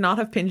shocked. I would not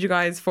have pinned you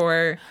guys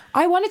for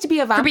I wanted to be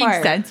a For being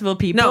vampire. sensible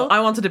people. No,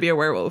 I wanted to be a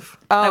werewolf.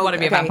 I want to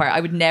be a okay. vampire.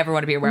 I would never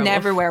want to be a werewolf.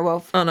 Never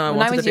werewolf. Oh, no, I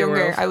when I wanted was to be a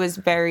younger, werewolf. I was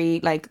very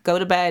like go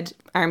to bed,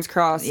 arms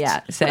crossed.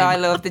 Yeah, But same. I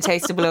love the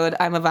taste of blood.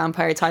 I'm a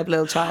vampire type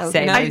little child.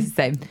 Same. You know? I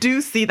same.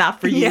 Do see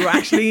that for you,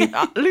 actually.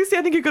 Lucy,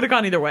 I think you could have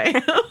gone either way.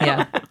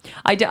 Yeah.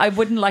 I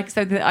wouldn't like,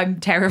 so that I'm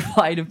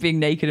terrified of being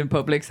naked in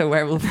public, so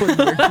werewolf wouldn't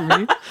work for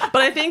me.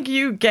 But I think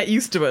you get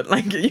used to it.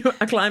 Like, you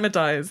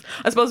acclimatize.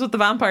 I suppose with the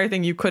vampire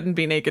thing, you couldn't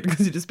be naked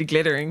because you'd just be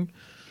glittering.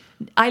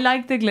 I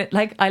like the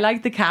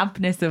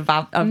campness of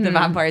the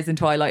vampires in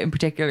Twilight in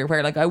particular,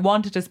 where like I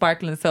wanted to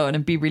sparkle in the sun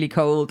and be really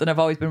cold, and I've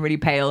always been really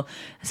pale.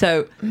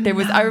 So there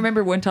was. I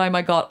remember one time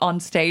I got on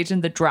stage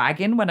in The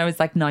Dragon when I was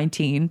like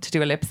 19 to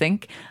do a lip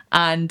sync,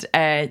 and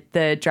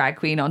the drag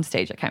queen on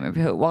stage, I can't remember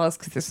who it was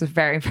because this was a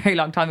very, very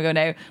long time ago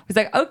now, was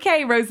like,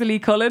 "Okay, Rosalie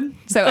Cullen."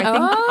 So I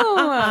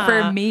think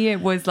for me it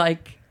was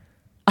like.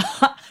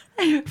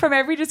 From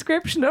every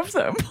description of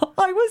them,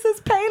 I was as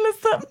pale as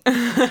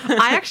them.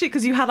 I actually,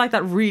 because you had like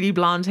that really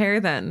blonde hair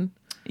then.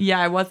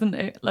 Yeah, it wasn't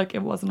a look.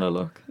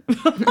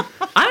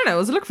 I don't know, it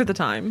was a look for the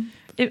time.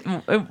 It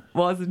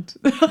wasn't.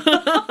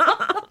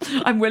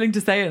 I'm willing to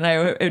say it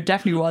now. It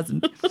definitely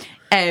wasn't.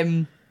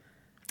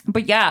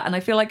 But yeah, and I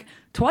feel like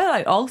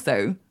Twilight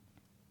also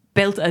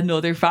built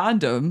another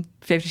fandom,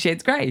 50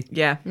 Shades Grey.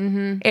 Yeah.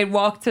 It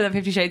walked so that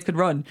 50 Shades could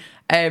run.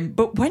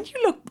 But when you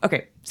look,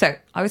 okay, so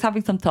I was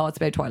having some thoughts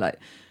about Twilight.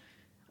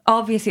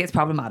 Obviously, it's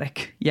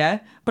problematic, yeah?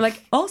 But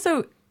like,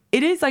 also,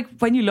 it is like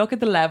when you look at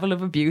the level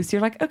of abuse,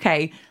 you're like,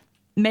 okay,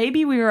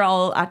 maybe we were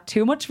all at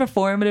too much of a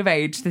formative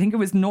age to think it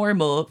was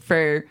normal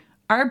for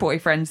our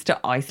boyfriends to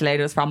isolate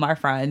us from our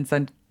friends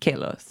and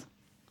kill us.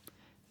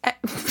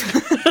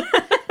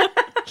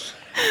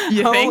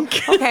 You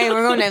think? Okay,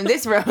 we're going down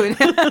this road.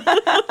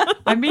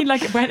 I mean,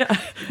 like, when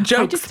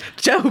Jokes.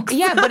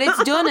 Yeah, but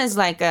it's done as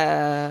like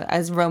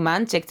as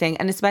romantic thing,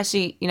 and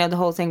especially the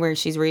whole thing where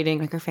she's reading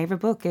like her favorite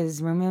book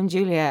is Romeo and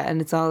Juliet,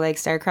 and it's all like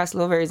star-crossed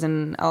lovers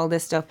and all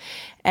this stuff.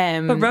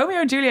 But Romeo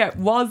and Juliet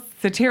was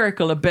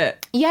satirical a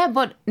bit. Yeah,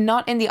 but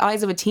not in the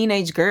eyes of a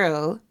teenage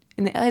girl.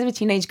 In the eyes of a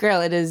teenage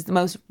girl, it is the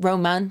most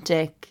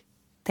romantic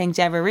thing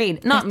to ever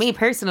read. Not me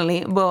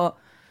personally, but.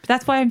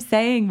 That's why I'm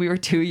saying we were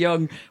too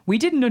young. We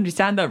didn't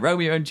understand that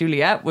Romeo and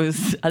Juliet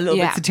was a little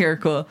bit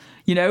satirical.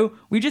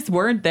 We just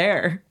weren't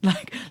there.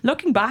 Like,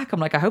 looking back, I'm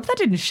like, I hope that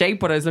didn't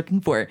shape what I was looking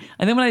for.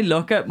 And then when I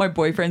look at my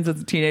boyfriends as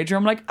a teenager,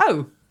 I'm like,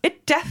 oh,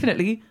 it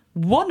definitely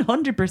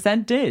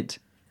 100% did.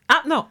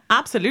 No,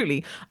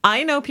 absolutely.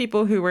 I know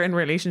people who were in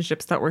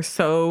relationships that were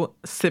so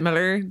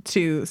similar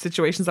to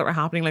situations that were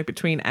happening like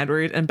between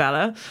Edward and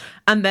Bella,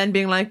 and then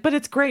being like, but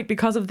it's great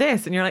because of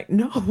this. And you're like,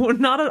 no,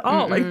 not at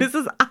all. Like, this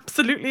is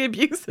absolutely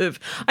abusive.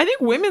 I think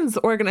women's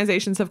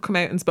organizations have come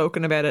out and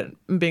spoken about it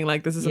and being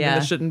like, this is something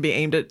that shouldn't be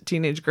aimed at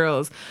teenage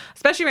girls,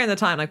 especially around the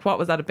time, like, what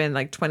was that have been,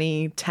 like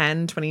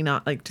 2010,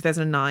 29, like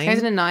 2009?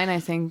 2009, I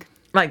think.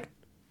 Like,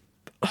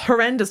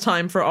 horrendous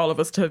time for all of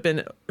us to have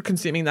been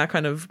consuming that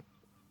kind of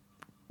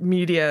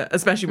media,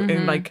 especially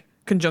in like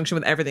conjunction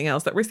with everything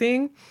else that we're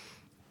seeing.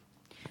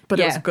 But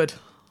it was good.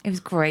 It was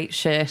great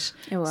shit.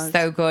 It was.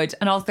 So good.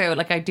 And also,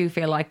 like, I do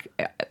feel like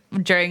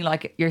during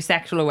like your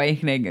sexual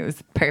awakening, it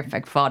was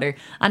perfect fodder.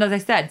 And as I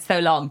said, so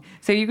long.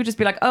 So you could just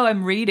be like, oh,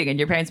 I'm reading. And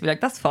your parents would be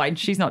like, that's fine.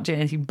 She's not doing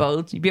anything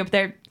bold. You'd be up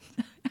there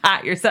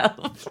at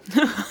yourself.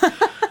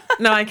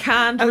 No, I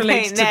can't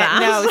relate to that.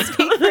 No,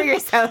 speak for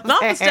yourself.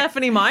 Not there. with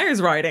Stephanie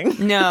Meyer's writing.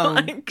 No.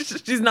 Like,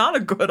 she's not a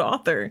good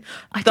author.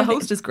 The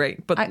host is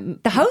great, but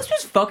The host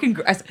was fucking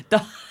great. the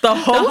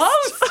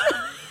host?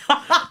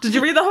 Did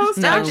you read The Host?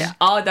 No.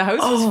 The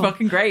host was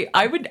fucking great.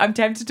 I'm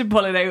tempted to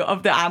pull it out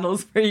of the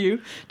annals for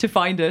you to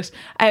find it.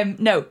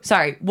 No,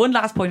 sorry. One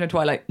last point on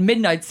Twilight.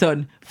 Midnight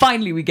Sun.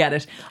 Finally, we get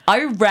it.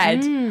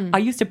 I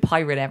used to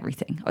pirate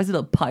everything. I was a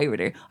little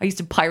pirater. I used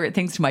to pirate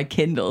things to my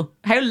Kindle.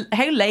 How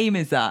lame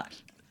is that?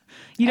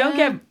 You don't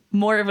get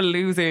more of a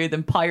loser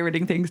than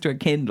pirating things to a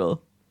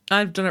Kindle.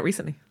 I've done it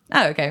recently.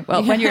 Oh, okay.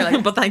 Well, when you're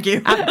like, But thank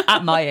you.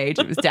 at my age,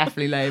 it was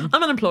definitely lame.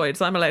 I'm unemployed,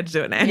 so I'm allowed to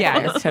do it now.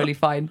 Yeah, it's totally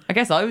fine. I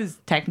guess I was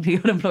technically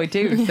unemployed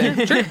too, so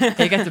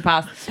it gets a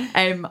pass.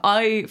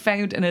 I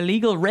found an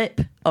illegal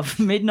rip of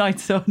Midnight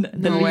Sun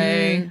No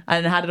way.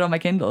 and had it on my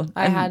Kindle.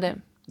 I had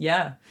it.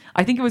 Yeah,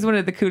 I think it was one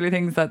of the cooler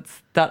things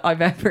that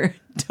I've ever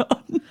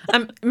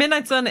done.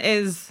 Midnight Sun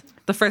is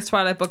the first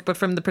Twilight book, but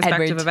from the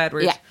perspective Edward. of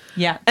Edward.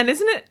 Yeah. And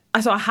isn't it,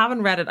 so I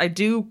haven't read it, I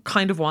do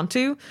kind of want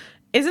to.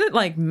 Isn't it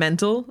like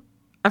mental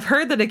I've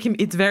heard that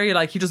it's very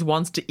like he just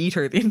wants to eat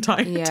her the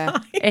entire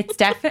time. It's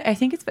definitely, I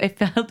think it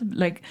felt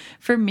like,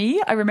 for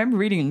me, I remember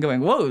reading and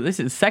going, whoa, this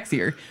is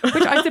sexier.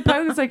 Which I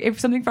suppose, like, if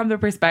something from the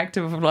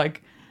perspective of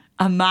like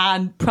a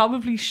man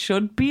probably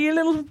should be a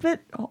little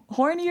bit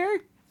hornier.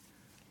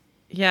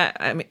 Yeah,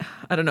 I mean,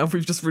 I don't know if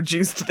we've just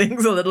reduced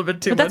things a little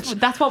bit too much.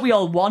 That's what we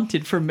all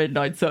wanted from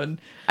Midnight Sun.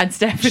 And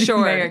Stephanie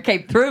Meyer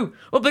came through.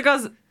 Well,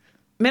 because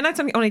Midnight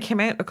Sun only came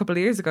out a couple of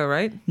years ago,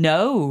 right?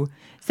 No.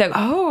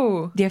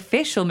 So the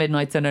official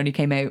Midnight Sun only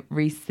came out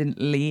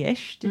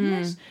recently-ish, didn't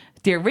it?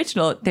 The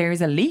original,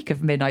 there's a leak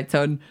of Midnight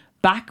Sun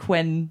back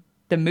when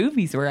the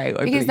movies were out.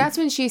 Because that's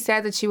when she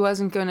said that she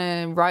wasn't going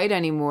to write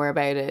anymore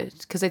about it.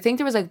 Because I think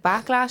there was like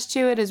backlash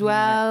to it as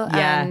well.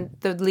 Yeah. And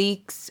the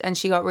leaks, and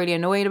she got really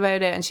annoyed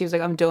about it. And she was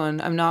like, I'm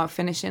done. I'm not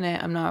finishing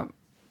it. I'm not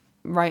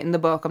writing the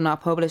book. I'm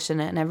not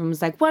publishing it. And everyone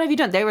was like, what have you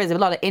done? There was a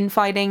lot of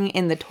infighting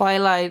in the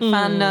Twilight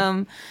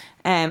fandom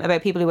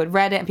about people who had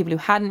read it and people who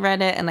hadn't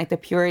read it. And like the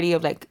purity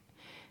of like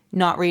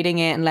not reading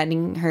it and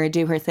letting her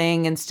do her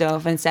thing and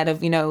stuff instead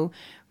of,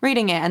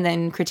 reading it and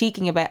then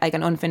critiquing about like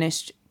an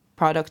unfinished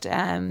product.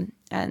 And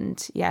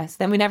yes,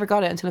 then we never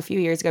got it until a few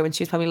years ago when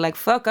she was probably like,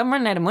 fuck, I'm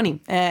running out of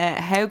money.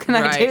 How can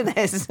I do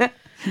this?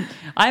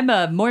 I'm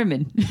a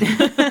Mormon.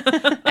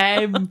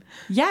 I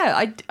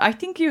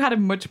think you had a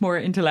much more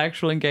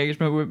intellectual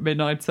engagement with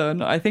Midnight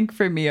Sun. I think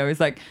for me, I was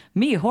like,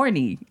 me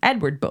horny,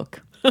 Edward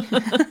book.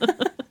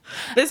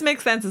 This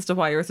makes sense as to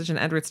why you're such an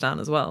Edward stan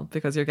as well,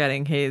 because you're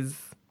getting his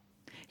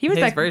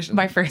like version.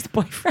 My first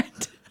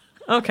boyfriend.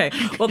 Okay,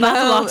 well that's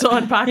a lot to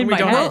unpack. We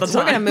don't have the time.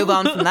 We're going to move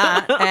on from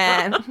that.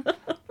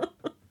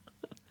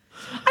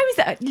 I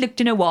was look,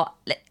 do you know what?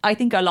 I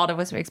think a lot of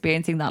us are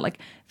experiencing that like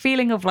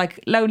feeling of like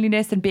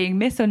loneliness and being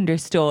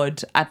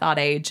misunderstood at that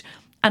age.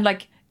 And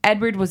like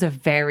Edward was a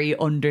very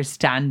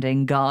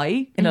understanding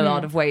guy in a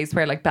lot of ways,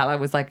 where like Bella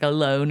was like a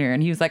loner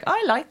and he was like,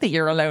 I like that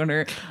you're a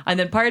loner. And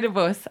then part of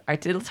us, our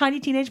little tiny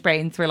teenage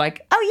brains, were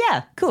like, oh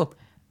yeah, cool.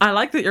 I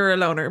like that you're a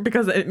loner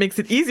because it makes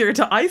it easier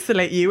to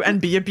isolate you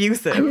and be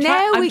abusive. I'm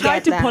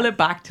trying to pull it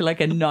back to like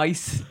a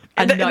nice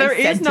there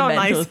is no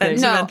nice thing.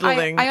 sentimental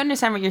thing. I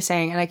understand what you're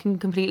saying, and I can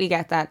completely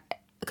get that,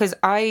 because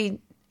I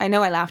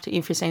know I laughed at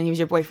you for saying he was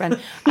your boyfriend.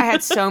 I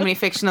had so many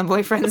fictional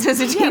boyfriends as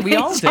a teenager. Yeah, we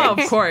all did. Oh,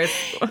 of course.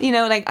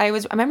 Like I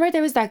remember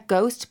there was that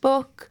ghost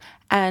book,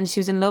 and she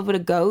was in love with a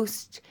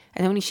ghost,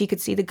 and only she could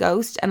see the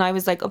ghost, and I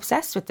was like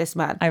obsessed with this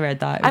man. I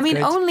read that. I mean,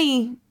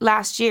 only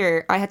last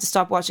year I had to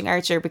stop watching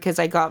Archer because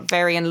I got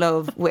very in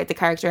love with the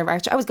character of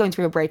Archer. I was going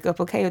through a breakup,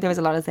 okay? There was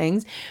a lot of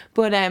things.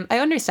 But I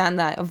understand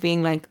that, of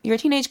being like, you're a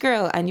teenage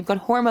girl and you've got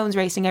hormones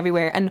racing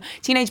everywhere, and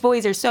teenage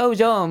boys are so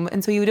dumb,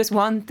 and so you just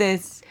want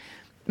this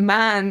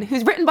man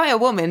who's written by a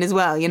woman as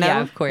well,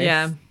 Yeah, of course.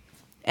 Yeah.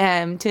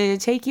 To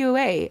take you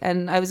away.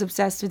 And I was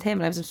obsessed with him,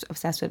 and I was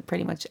obsessed with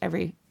pretty much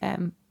every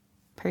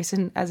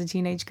person as a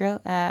teenage girl,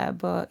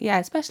 but yeah,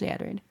 especially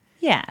Edward.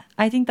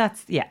 I think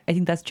that's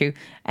true.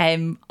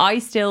 I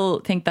still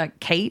think that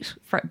Kate,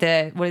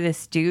 one of the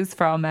stews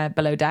from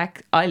Below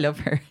Deck, I love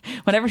her.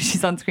 Whenever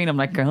she's on screen, I'm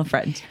like,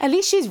 girlfriend. At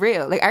least she's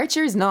real. Like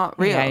Archer is not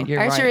real. Yeah,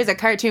 Archer right. is a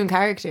cartoon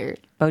character.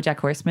 BoJack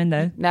Horseman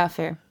though. Not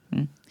fair.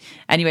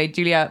 Anyway,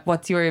 Julia,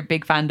 what's your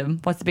big fandom?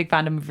 What's the big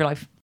fandom of your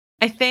life?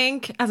 I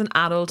think as an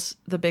adult,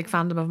 the big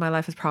fandom of my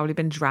life has probably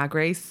been Drag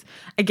Race.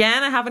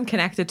 Again, I haven't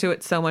connected to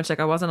it so much. Like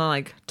I wasn't on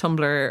like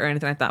Tumblr or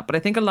anything like that. But I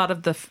think a lot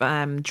of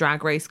the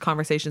Drag Race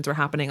conversations were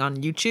happening on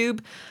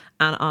YouTube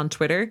and on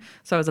Twitter.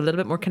 So I was a little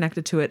bit more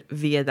connected to it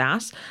via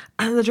that.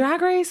 And the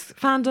Drag Race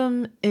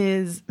fandom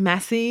is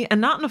messy and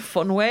not in a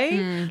fun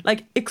way.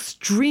 Like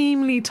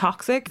extremely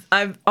toxic.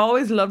 I've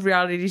always loved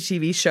reality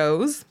TV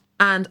shows.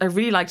 And I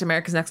really liked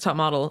America's Next Top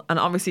Model. And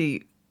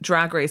obviously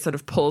Drag Race sort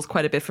of pulls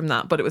quite a bit from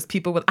that, but it was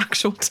people with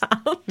actual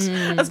talent,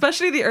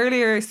 especially the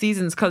earlier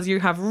seasons, because you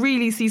have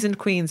really seasoned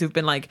queens who've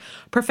been like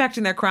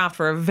perfecting their craft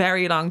for a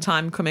very long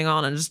time, coming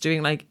on and just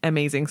doing like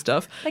amazing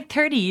stuff. Like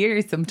 30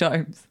 years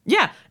sometimes.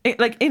 Yeah,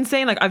 like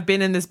insane. Like I've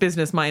been in this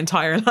business my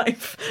entire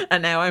life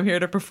and now I'm here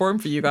to perform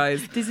for you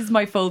guys. This is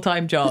my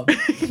full-time job.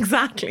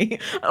 Exactly.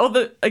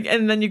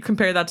 And then you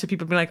compare that to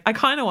people being like, I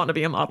kind of want to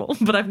be a model,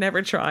 but I've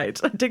never tried.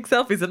 I take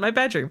selfies in my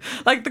bedroom.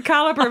 Like the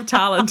caliber of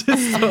talent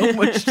is so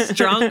much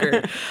stronger.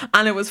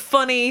 And it was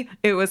funny,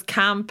 it was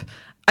camp.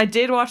 I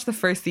did watch the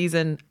first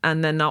season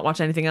and then not watch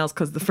anything else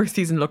because the first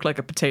season looked like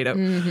a potato.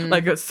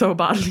 Like it's so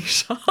badly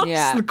shot.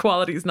 Yeah. The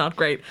quality is not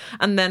great.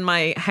 And then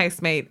my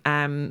housemate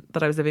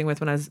that I was living with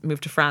when I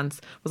moved to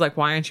France was like,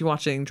 why aren't you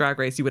watching Drag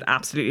Race? You would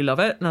absolutely love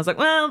it. And I was like,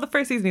 well, the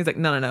first season. He's like,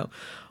 no.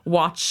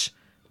 Watch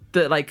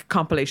the like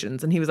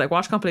compilations. And he was like,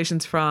 watch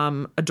compilations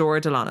from Adora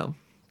Delano.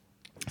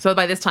 So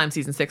by this time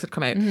season 6 had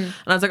come out. And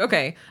I was like,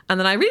 okay. And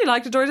then I really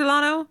liked Adora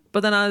Delano, but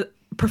then I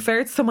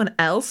preferred someone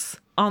else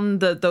on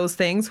those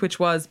things, which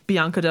was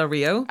Bianca Del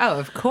Rio. Oh,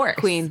 of course.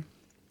 Queen.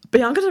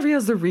 Bianca Del Rio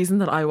is the reason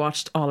that I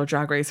watched all of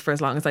Drag Race for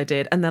as long as I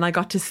did. And then I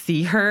got to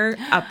see her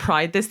at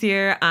Pride this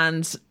year,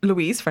 and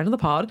Louise, friend of the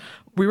pod,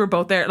 we were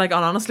both there. Like,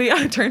 and honestly,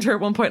 I turned to her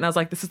at one point and I was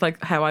like, this is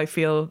like how I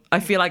feel.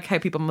 I feel like how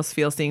people must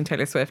feel seeing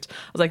Taylor Swift.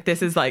 I was like,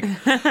 this is like,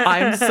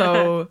 I'm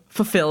so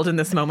fulfilled in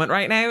this moment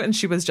right now. And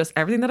she was just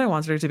everything that I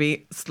wanted her to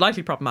be,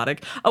 slightly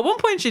problematic. At one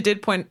point, she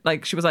did point,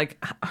 like, she was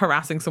like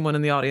harassing someone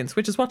in the audience,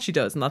 which is what she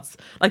does. And that's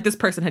like, this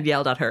person had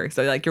yelled at her.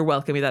 So, like, you're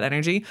welcoming that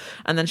energy.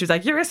 And then she was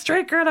like, you're a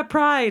straight girl at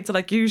Pride. So,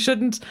 like, you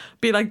shouldn't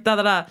be like da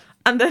da da.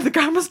 And then the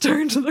cameras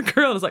turned to the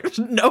girl. I was like,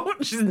 no,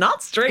 she's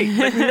not straight.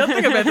 Like,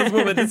 nothing about this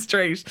woman is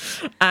straight.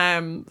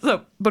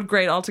 But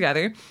great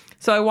altogether.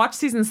 So I watched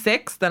season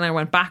 6, then I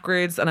went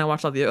backwards and I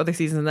watched all the other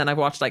seasons, and then I've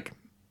watched like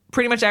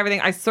pretty much everything.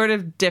 I sort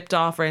of dipped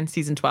off around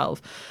season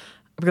 12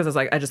 because I was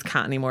like, I just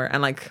can't anymore.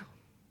 And like,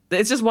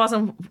 it just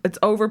wasn't, it's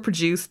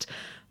overproduced.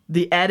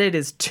 The edit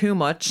is too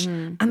much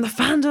and the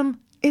fandom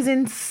is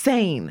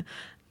insane.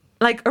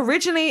 Like,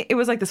 originally it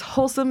was like this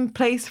wholesome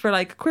place for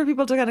like queer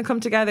people to kind of come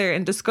together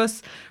and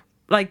discuss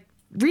like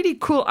really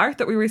cool art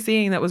that we were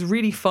seeing that was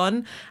really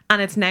fun, and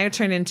it's now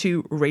turned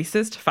into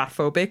racist,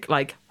 fatphobic,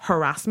 like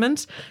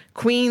harassment.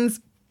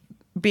 Queens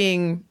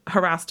being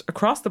harassed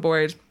across the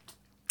board.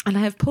 And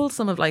I have pulled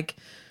some of like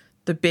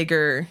the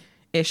bigger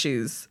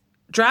issues.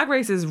 Drag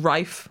Race is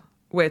rife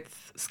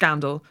with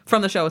scandal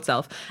from the show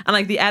itself, and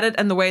like the edit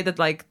and the way that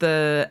like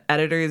the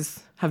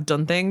editors have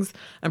done things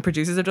and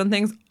producers have done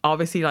things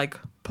obviously like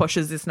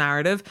pushes this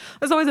narrative.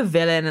 There's always a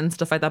villain and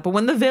stuff like that, but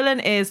when the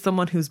villain is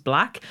someone who's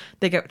black,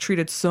 they get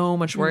treated so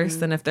much worse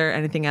than if they're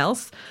anything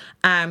else.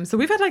 So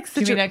we've had like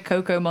Do you mean like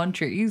Coco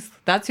Montrese?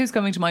 That's who's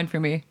coming to mind for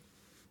me.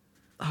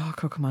 Oh,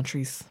 Coco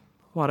Montrese,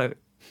 what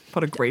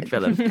a great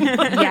villain.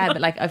 Yeah,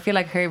 but like I feel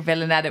like her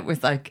villain edit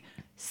was like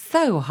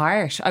so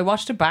harsh. I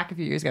watched it back a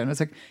few years ago and I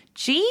was like,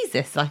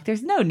 Jesus, like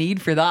there's no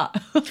need for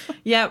that.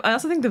 Yeah, I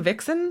also think the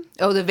Vixen.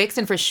 Oh, the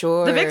Vixen for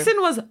sure. The Vixen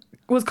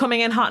was coming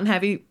in hot and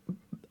heavy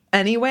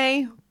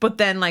anyway, but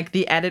then like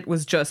the edit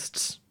was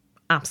just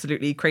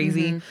absolutely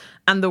crazy.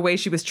 And the way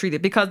she was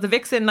treated, because the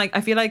Vixen, like I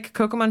feel like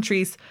Coco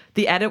Montrese,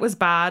 the edit was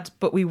bad,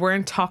 but we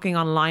weren't talking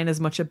online as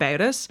much about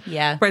it.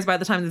 Yeah. Whereas by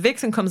the time the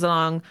Vixen comes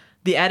along,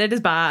 the edit is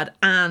bad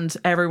and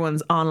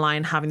everyone's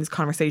online having these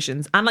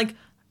conversations and like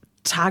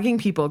tagging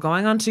people,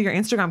 going onto your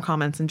Instagram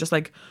comments and just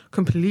like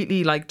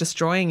completely like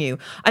destroying you.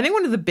 I think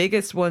one of the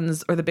biggest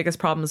ones or the biggest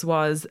problems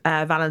was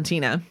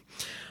Valentina.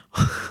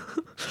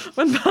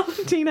 When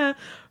Valentina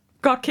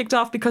got kicked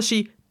off because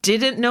she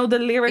didn't know the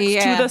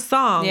lyrics to the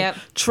song,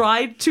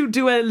 tried to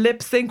do a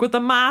lip sync with the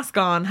mask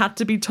on, had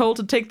to be told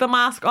to take the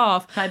mask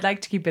off. I'd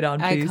like to keep it on,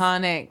 please.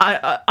 Iconic.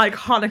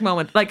 Iconic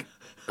moment. Like,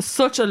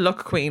 such a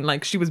look queen.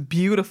 Like, she was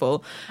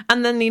beautiful.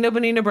 And then Nina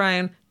Bonina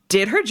Brown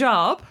did her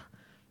job,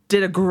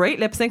 did a great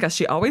lip sync as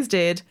she always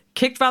did,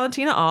 kicked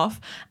Valentina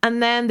off,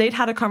 and then they'd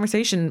had a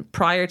conversation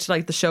prior to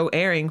like the show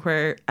airing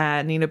where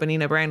Nina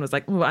Bonina Brown was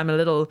like, oh, I'm a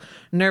little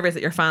nervous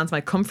that your fans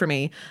might come for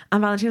me,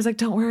 and Valentina was like,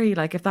 don't worry,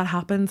 like if that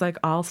happens, like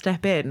I'll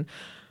step in.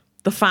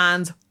 The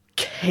fans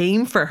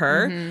came for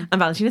her and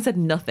Valentina said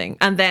nothing,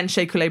 and then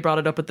Shea Coulee brought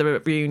it up at the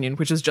reunion,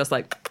 which was just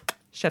like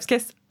chef's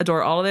kiss,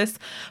 adore all of this.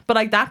 But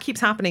like that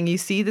keeps happening. You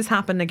see this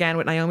happen again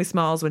with Naomi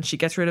Smalls when she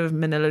gets rid of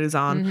Manila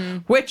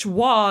Luzon, which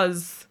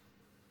was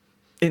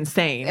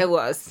insane. It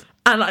was.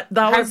 And like,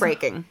 that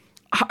heartbreaking.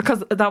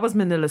 Because that was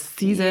Manila's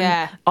season.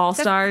 Yeah. All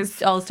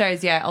Stars. All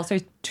Stars, yeah. All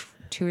Stars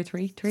 2 or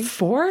 3? 3?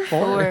 4?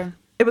 4.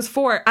 It was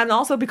 4. And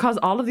also because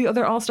all of the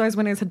other All Stars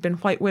winners had been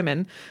white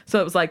women.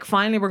 So it was like,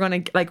 finally we're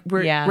going to, like,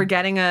 we're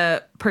getting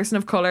a person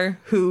of color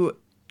who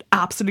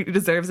absolutely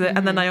deserves it.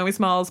 And then Naomi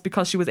Smalls,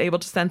 because she was able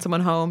to send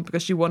someone home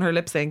because she won her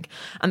lip sync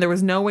and there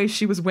was no way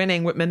she was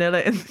winning with Manila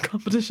in the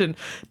competition,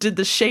 did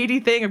the shady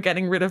thing of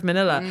getting rid of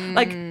Manila.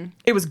 Like,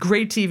 it was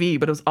great TV,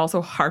 but it was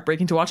also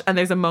heartbreaking to watch. And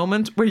there's a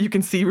moment where you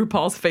can see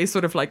RuPaul's face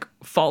sort of like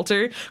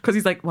falter because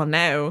he's like, well,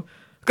 now,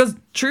 because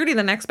truly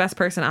the next best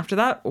person after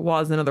that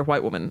was another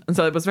white woman, and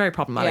so it was very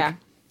problematic. Yeah.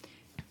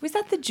 Was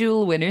that the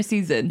Jewel winner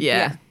season?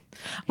 Yeah.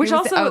 Which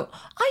also,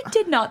 I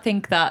did not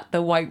think that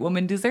the white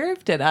woman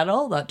deserved it at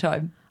all that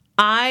time.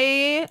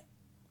 I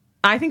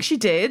think she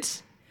did.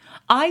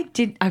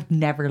 I've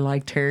never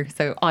liked her,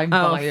 so I'm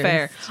biased.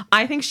 Fair.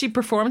 I think she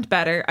performed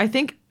better. I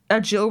think a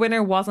Jill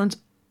winner wasn't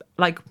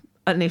like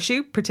an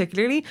issue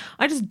particularly.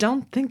 I just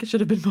don't think it should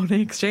have been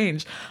Monet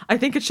Exchange. I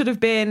think it should have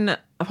been,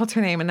 what's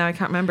her name? And now I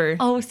can't remember.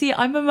 Oh, see,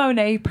 I'm a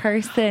Monet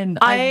person.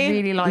 I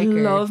really like her.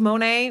 I love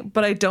Monet,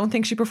 but I don't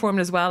think she performed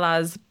as well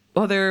as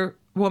other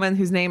woman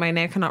whose name I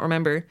now cannot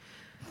remember.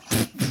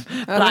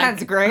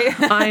 That's great.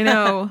 I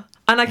know.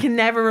 And I can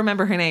never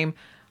remember her name.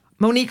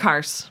 Monique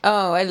Hart.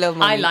 Oh, I love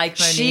Monique. I like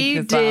Monique She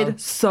as well. did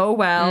so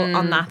well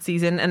on that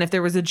season. And if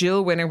there was a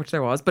Jill winner, which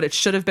there was, but it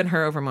should have been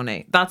her over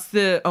Monet. That's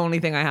the only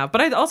thing I have. But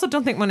I also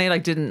don't think Monet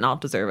like did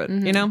not deserve it,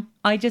 you know?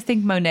 I just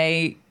think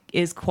Monet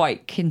is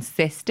quite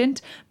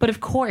consistent. But of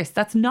course,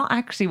 that's not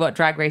actually what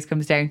Drag Race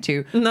comes down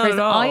to. Not Whereas at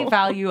all. I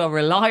value a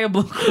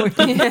reliable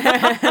queen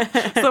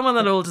Someone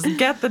that will just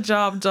get the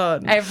job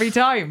done. every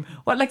time.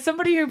 What, like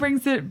somebody who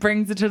brings it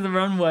to the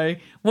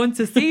runway once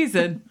a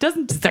season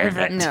doesn't deserve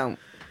it. No.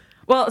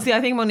 Well, see,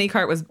 I think Monique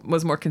Hart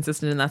was more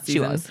consistent in that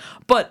season. was.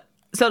 But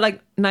so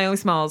like Naomi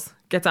Smalls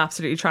gets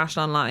absolutely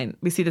trashed online.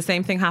 We see the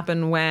same thing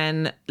happen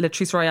when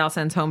Latrice Royale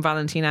sends home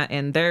Valentina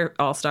in their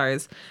All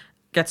Stars,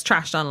 gets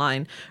trashed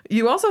online.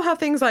 You also have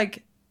things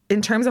like,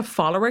 in terms of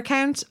follower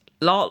count,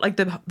 like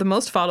the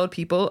most followed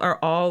people are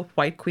all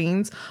white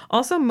queens,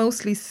 also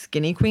mostly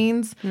skinny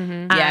queens.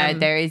 Yeah,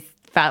 there is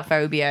fat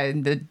phobia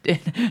and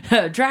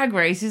the Drag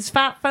Race is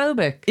fat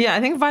phobic. Yeah, I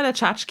think Violet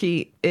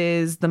Chachki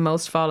is the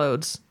most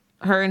followed.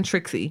 Her and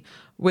Trixie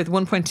with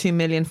 1.2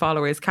 million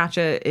followers.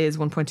 Katja is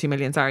 1.2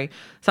 million, sorry.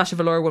 Sasha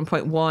Velour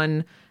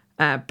 1.1.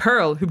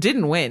 Pearl, who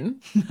didn't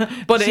win,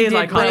 but it is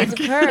iconic.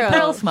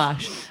 Pearl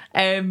smash.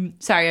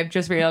 Sorry, I've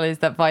just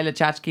realised that Violet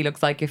Chachki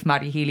looks like if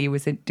Maddie Healy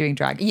was doing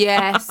drag.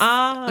 Yes.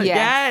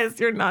 Yes,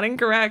 you're not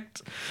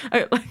incorrect.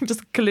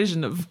 Just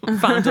collision of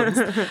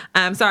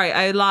fandoms. Sorry,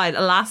 I lied.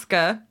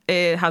 Alaska,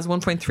 it has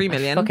 1.3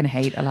 million. I fucking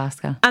hate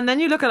Alaska. And then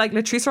you look at like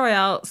Latrice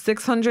Royale,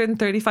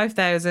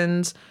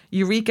 635,000.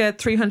 Eureka,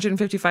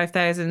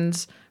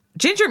 355,000.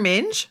 Ginger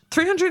Minj,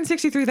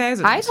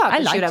 363,000. I thought I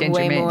they should like have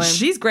way Ginger Minj. more.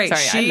 She's great.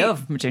 Sorry, I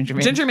love Ginger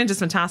Minj. Ginger Minj is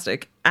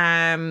fantastic.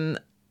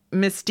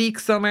 Mystique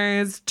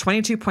Summers,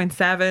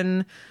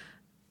 22.7.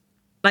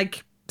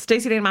 Like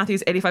Stacey Lane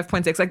Matthews,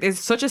 85.6. Like there's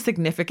such a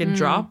significant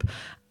drop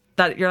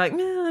that you're like,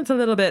 it's a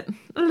little bit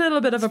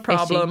of a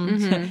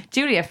problem.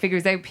 Julia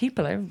figures out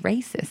people are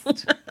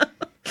racist.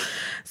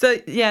 So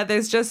yeah,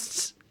 there's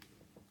just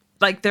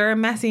like, they're a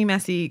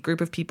messy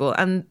group of people.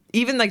 And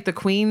even like the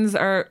queens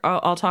are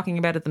all talking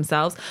about it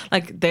themselves.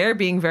 Like they're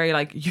being very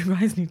like, you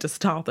guys need to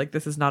stop. Like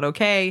this is not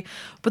okay.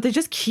 But they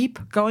just keep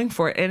going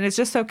for it. And it's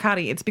just so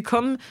catty. It's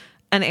become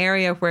an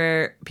area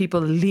where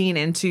people lean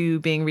into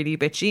being really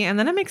bitchy. And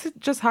then it makes it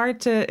just hard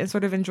to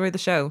sort of enjoy the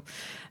show.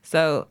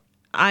 So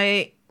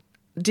I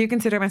do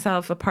consider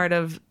myself a part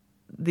of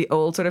the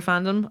old sort of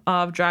fandom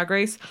of Drag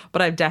Race,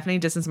 but I've definitely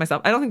distanced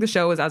myself. I don't think the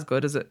show is as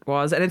good as it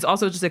was, and it's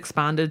also just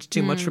expanded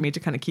too much for me to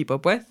kind of keep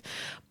up with.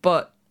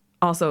 But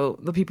also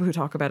the people who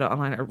talk about it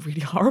online are really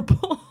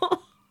horrible.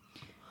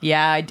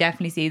 Yeah, I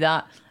definitely see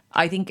that.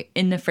 I think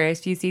in the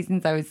first few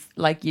seasons I was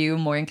like you,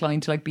 more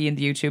inclined to like be in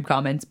the YouTube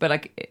comments, but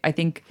like I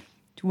think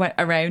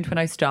around when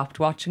I stopped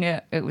watching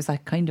it, it was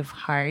like kind of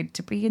hard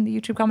to be in the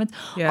YouTube comments.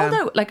 Yeah.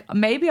 Although like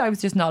maybe I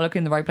was just not looking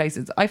in the right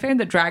places. I found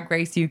that Drag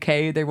Race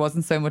UK there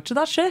wasn't so much of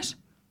that shit.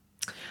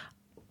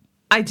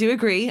 I do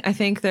agree. I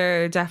think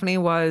there definitely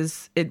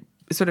was, it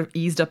sort of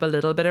eased up a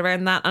little bit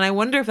around that. And I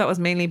wonder if that was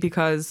mainly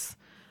because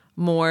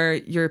more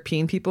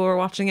European people were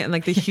watching it and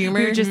like the humor.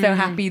 We were just so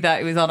happy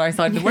that it was on our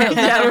side of the world.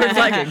 Yeah, we're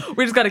like,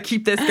 we just got to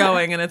keep this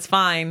going and it's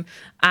fine.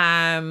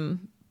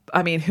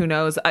 I mean, who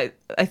knows? I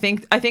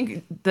think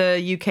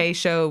the UK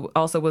show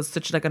also was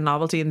such like a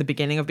novelty in the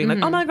beginning of being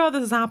like, oh my God,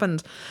 this has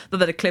happened,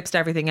 that eclipsed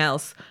everything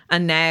else.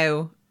 And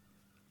now,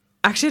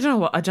 actually,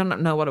 I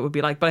don't know what it would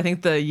be like, but I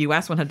think the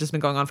US one had just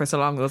been going on for so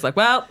long. It was like,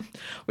 well,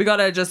 we got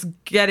to just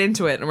get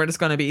into it and we're just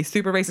going to be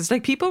super racist.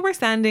 Like people were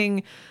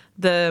sending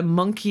the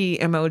monkey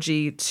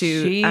emoji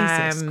to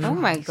Jesus oh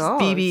my God.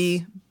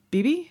 Bibi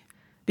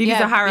Yeah,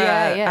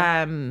 Zahara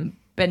yeah.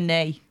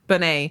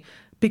 Benet.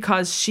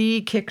 because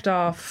she kicked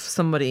off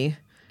somebody.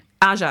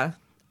 Aja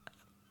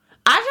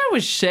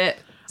was shit.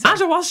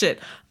 Aja was shit.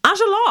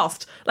 Aja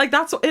lost. Like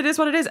that's it is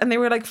what it is. And they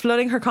were like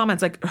flooding her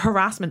comments, like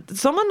harassment.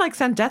 Someone like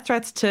sent death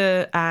threats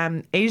to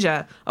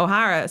Asia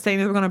O'Hara saying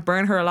they were going to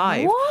burn her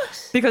alive.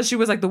 What? Because she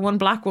was like the one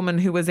black woman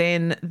who was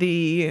in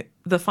the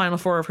final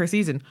four of her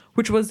season,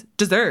 which was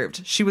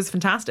deserved. She was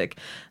fantastic.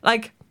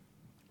 Like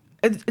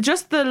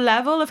just the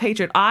level of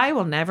hatred. I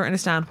will never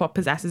understand what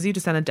possesses you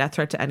to send a death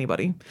threat to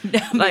anybody.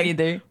 Like,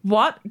 either.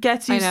 What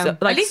gets you I know. so,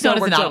 like, At least so not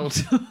as an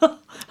worked up? adult.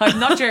 I'm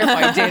not sure if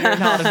I did or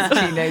not as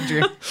a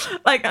teenager.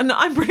 Like,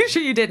 I'm pretty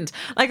sure you didn't.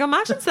 Like,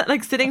 imagine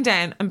like sitting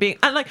down and being,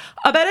 and like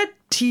about a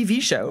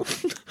TV show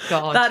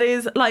God. that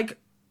is like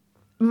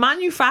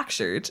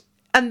manufactured,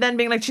 and then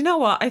being like, do you know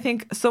what? I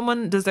think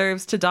someone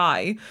deserves to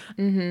die.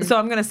 So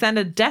I'm going to send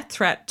a death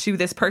threat to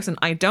this person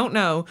I don't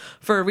know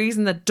for a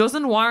reason that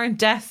doesn't warrant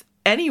death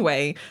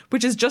anyway,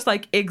 which is just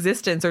like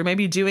existence, or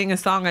maybe doing a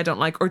song I don't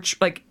like, or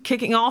like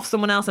kicking off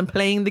someone else and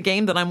playing the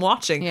game that I'm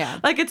watching. Yeah.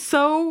 Like, it's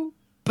so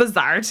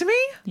bizarre to me.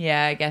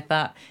 Yeah, I get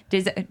that.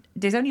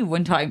 There's only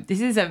one time.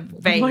 This is a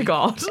vague Oh my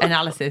God.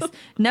 analysis.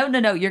 No.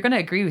 You're going to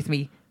agree with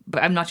me,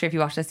 but I'm not sure if you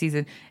watched this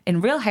season.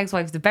 In Real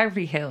Housewives of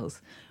Beverly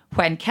Hills,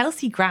 when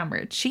Kelsey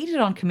Grammer cheated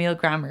on Camille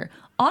Grammer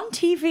on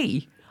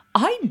TV,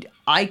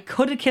 I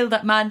could have killed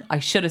that man. I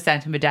should have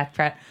sent him a death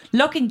threat.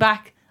 Looking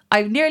back,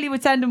 I nearly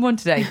would send him one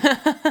today.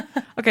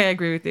 Okay, I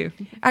agree with you.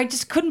 I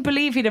just couldn't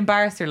believe he'd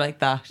embarrass her like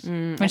that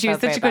when she was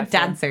felt such a very good bad for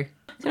him. dancer.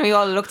 You know, you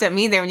all looked at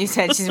me there when you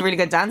said she's a really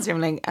good dancer.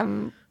 I'm like,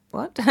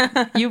 what?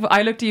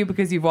 I looked at you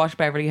because you've watched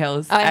Beverly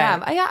Hills. I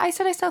have. I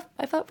said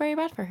I felt very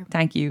bad for her.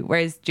 Thank you.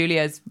 Whereas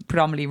Julia's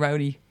predominantly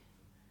roadie.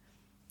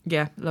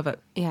 Yeah, love it.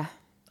 Yeah.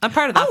 I'm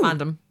part of that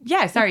fandom.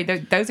 Yeah, sorry.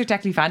 Those are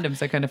technically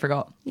fandoms. I kind of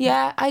forgot.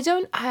 Yeah,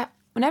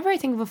 whenever I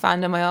think of a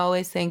fandom, I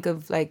always think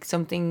of like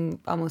something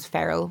almost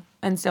feral.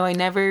 And so I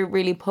never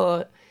really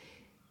put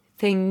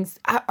things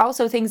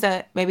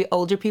that maybe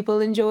older people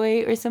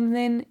enjoy or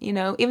something, you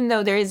know, even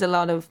though there is a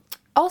lot of,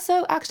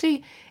 also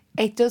actually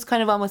it does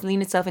kind of almost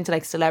lean itself into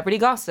like celebrity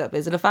gossip.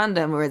 Is it a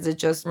fandom or is it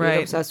just being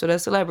Right. obsessed with a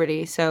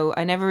celebrity? So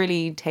I never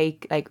really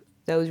take like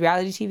those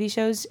reality TV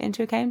shows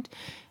into account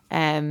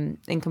in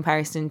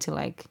comparison to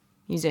like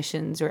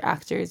musicians or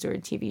actors or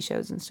TV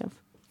shows and stuff.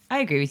 I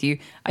agree with you.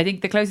 I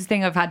think the closest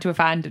thing I've had to a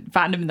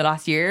fandom in the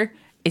last year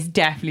is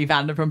definitely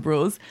Vanderpump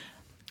Rules.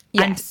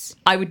 Yes. And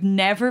I would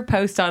never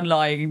post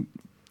online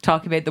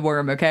talking about the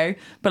worm, okay?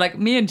 But like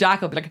me and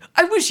Jack will be like,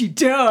 I wish he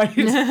died.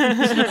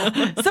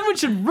 Someone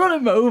should run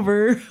him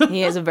over.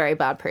 He is a very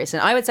bad person.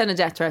 I would send a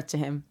death threat to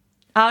him.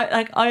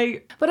 But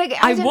I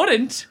don't-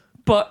 wouldn't,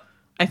 but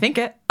I think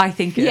it. I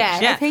think it. Yeah,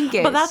 I think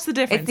it. But that's the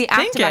difference. It's the act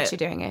Think of it. actually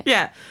doing it.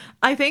 Yeah.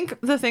 I think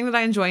the thing that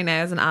I enjoy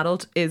now as an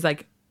adult is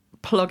like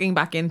plugging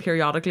back in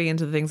periodically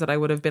into the things that I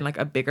would have been like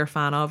a bigger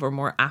fan of or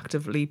more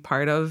actively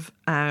part of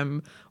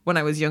when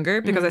I was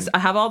younger, because I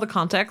have all the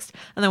context,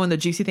 and then when the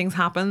juicy things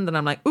happen, then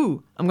I'm like,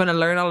 ooh, I'm going to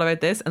learn all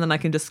about this, and then I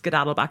can just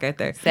skedaddle back out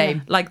there.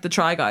 Same. Like the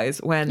Try Guys,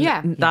 when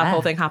Yeah. that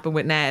whole thing happened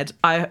with Ned,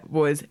 I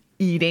was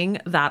eating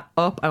that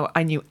up.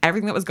 I knew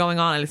everything that was going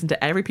on. I listened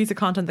to every piece of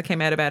content that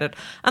came out about it,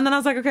 and then I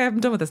was like, okay, I'm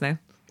done with this now.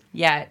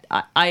 Yeah,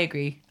 I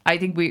agree. I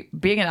think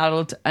being an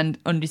adult and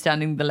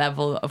understanding the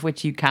level of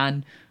which you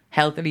can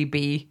healthily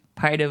be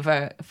part of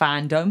a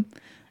fandom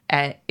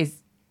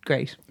is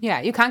great. Yeah,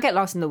 you can't get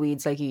lost in the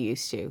weeds like you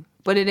used to.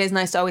 But it is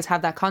nice to always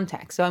have that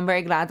context. So I'm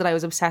very glad that I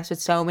was obsessed with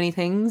so many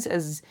things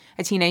as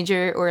a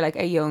teenager or like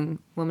a young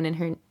woman in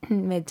her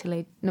mid to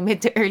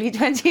early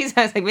 20s.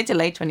 I was like mid to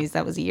late 20s.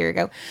 That was a year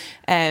ago.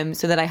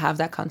 So that I have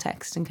that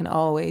context and can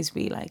always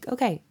be like,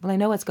 okay, well, I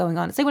know what's going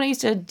on. It's like when I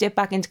used to dip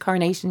back into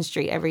Coronation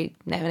Street every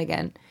now and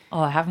again. Oh,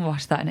 I haven't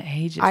watched that in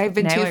ages. I've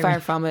been Now too I- far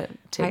from it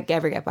to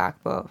ever get back,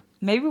 but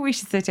Maybe we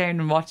should sit down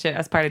and watch it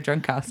as part of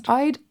Drunkcast.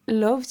 I'd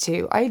love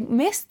to. I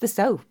miss the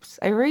soaps.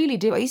 I really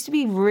do. I used to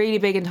be really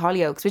big into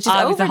Hollyoaks, which is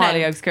I over was a now.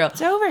 Hollyoaks girl.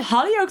 It's over.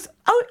 Hollyoaks.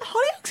 Oh,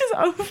 Hollyoaks is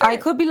over. I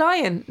could be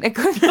lying. It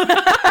could.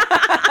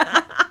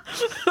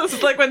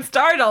 It's like when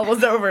Stardoll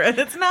was over, and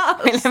it's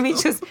not. Wait, let me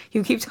just.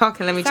 You keep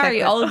talking. Let me Sorry,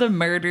 check. all the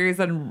murders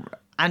and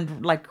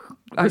like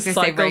I was gonna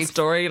say Recycled raped.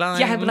 storylines.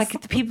 Yeah, but like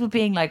the people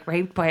being like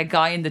raped by a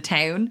guy in the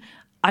town.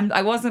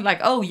 I wasn't like,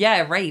 oh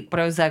yeah, rape, but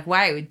I was like,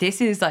 wow, this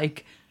is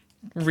like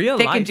Real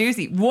thick life. and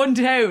juicy. One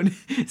town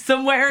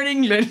somewhere in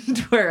England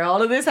where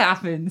all of this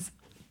happens.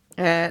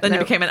 Then no. you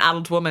became an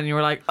adult woman. You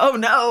were like, oh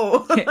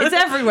no, It's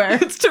everywhere.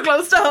 it's too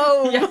close to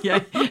home.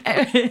 Yeah,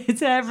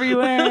 it's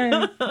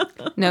everywhere.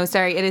 No,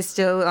 sorry, it is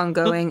still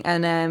ongoing.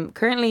 And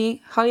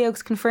currently,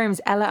 Hollyoaks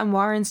confirms Ella and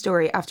Warren's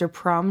story after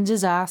prom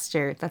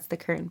disaster. That's the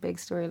current big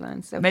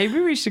storyline. So Maybe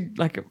we should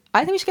like. I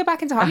think we should get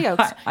back into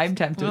Hollyoaks. I'm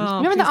tempted. Oh,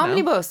 Remember the please no.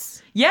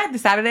 omnibus? Yeah, the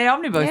Saturday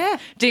omnibus. Yeah.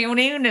 Do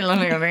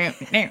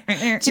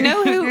Do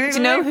you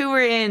know who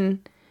were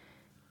in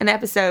an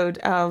episode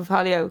of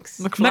Hollyoaks?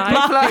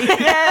 McFly.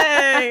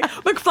 Yay!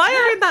 McFly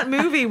are in that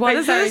movie. What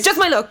is It's it? just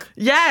my look.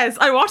 Yes,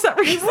 I watched that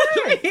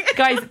recently.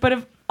 Guys,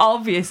 but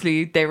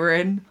obviously they were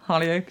in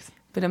Hollyoaks.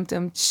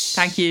 Ba-dum-dum.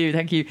 Thank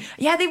you.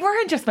 Yeah, they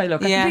weren't just my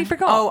look. I Yeah. completely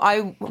forgot. Oh,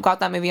 I got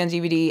that movie on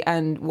DVD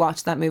and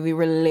watched that movie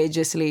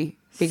religiously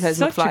because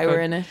Such a McFly were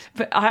good- in it.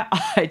 But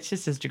it's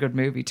just such a good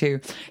movie too.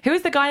 Who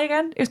was the guy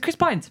again? It was Chris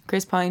Pines.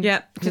 Chris Pine.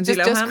 Yeah, Just Lindsay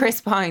Lohan.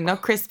 Chris Pine,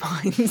 not Chris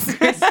Pines.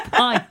 Chris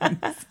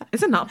Pines.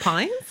 Is it not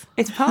Pines?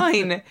 It's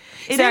Pine.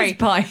 It Sorry, is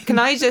Pine. Can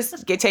I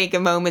just take a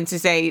moment to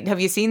say,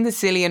 have you seen the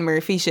Cillian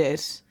Murphy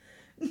shit?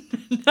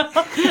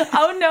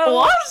 Oh no!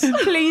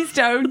 What? Please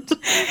don't.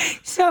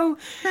 So,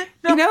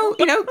 you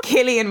know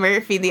Cillian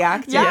Murphy, the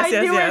actor. Yeah, Yes, I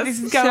knew yes, where yes. this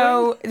is going.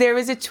 So there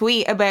was a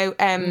tweet about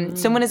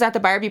someone is at the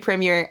Barbie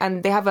premiere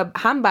and they have a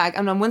handbag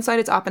and on one side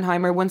it's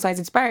Oppenheimer, one side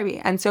it's Barbie.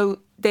 And so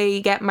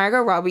they get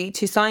Margot Robbie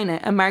to sign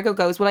it and Margot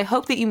goes, well, I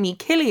hope that you meet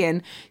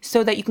Cillian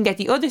so that you can get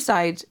the other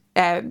side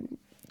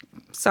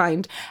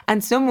signed.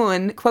 And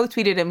someone quote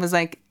tweeted him was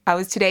like, I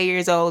was today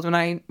years old when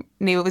I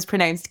knew it was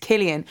pronounced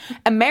Killian.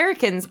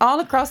 Americans all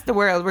across the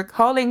world were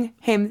calling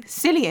him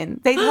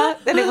Cillian. They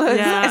thought that it was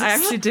Yeah, a I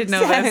actually did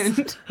know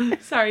this.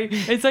 sound. Sorry,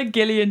 it's like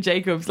Gillian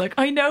Jacobs. Like,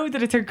 I know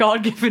that it's her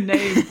God-given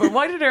name, but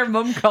why did her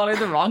mum call her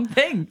the wrong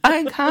thing?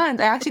 I can't.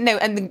 I actually know.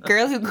 And the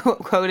girl who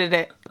quoted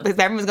it, because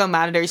everyone was going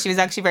mad at her, she was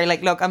actually very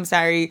like, look, I'm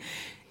sorry.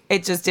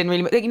 It just didn't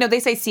really, like,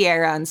 they say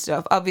Sierra and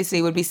stuff. Obviously,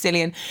 it would be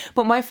Cillian.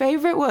 But my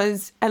favorite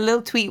was a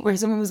little tweet where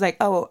someone was like,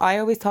 "Oh, I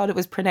always thought it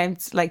was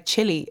pronounced like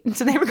chili," and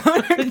so they were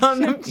calling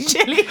him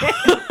chili.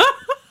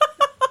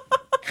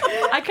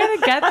 I kind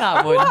of get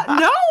that one.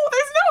 No,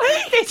 there's no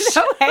hate. It's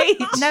so hate.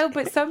 No,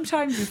 but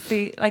sometimes it's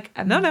the like.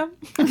 No.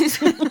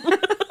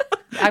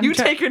 I'm You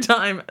try- take your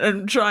time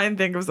and try and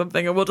think of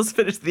something, and we'll just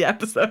finish the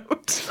episode.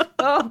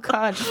 Oh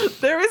God.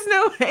 There is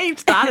no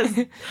hate. That is.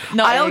 Not in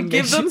I'll English.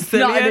 give them Not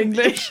in Cillian.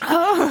 English.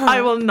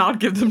 I will not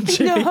give them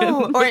Cillian.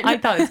 No. Or I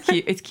thought it's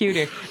cute. It's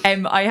cuter.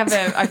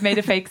 I've made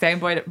a fake sound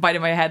bite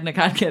in my head and I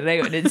can't get it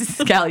out, and it's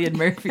Scallion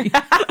Murphy.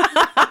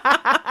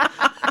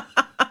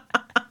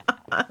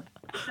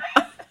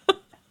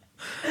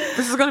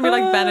 This is going to be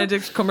like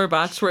Benedict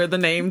Cumberbatch, where the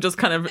name just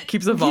kind of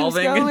keeps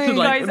evolving going. into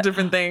like Guys,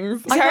 different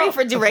things. Sorry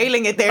for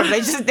derailing it there, but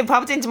it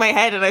popped into my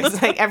head and I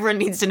was like, everyone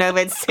needs to know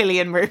about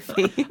Cillian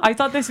Murphy. I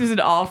thought this was an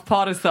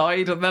off-pod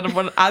aside, and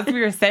then as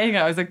we were saying it,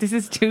 I was like, this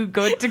is too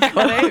good to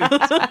cut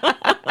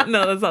out.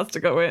 No, this has to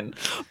go in.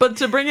 But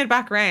to bring it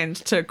back around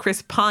to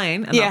Chris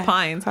Pine and Yeah, not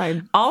Pines,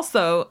 Pine.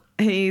 also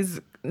he's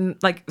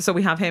like, so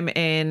we have him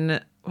in,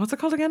 what's it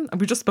called again?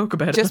 We just spoke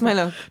about it. Just My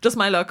Luck. Just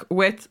My Luck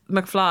with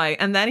McFly.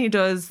 And then he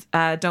does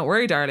Don't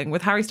Worry Darling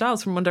with Harry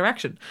Styles from One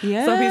Direction.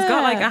 Yeah. So he's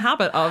got like a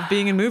habit of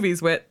being in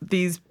movies with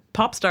these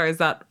pop stars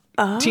that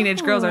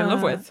teenage girls are in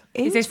love with.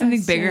 Is there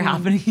something bigger Interesting.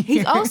 happening here?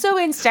 He's also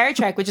in Star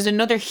Trek, which is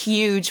another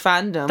huge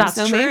fandom. That's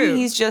so true. maybe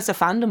he's just a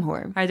fandom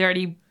whore. Are there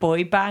any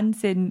boy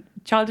bands in...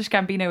 Childish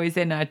Gambino is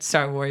in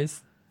Star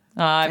Wars.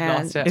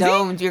 I've lost it.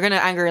 Don't. You're going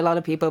to anger a lot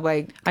of people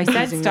by I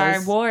said using Star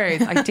those.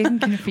 Wars. I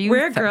didn't confuse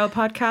We're a them. girl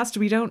podcast.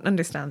 We don't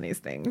understand these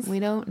things. We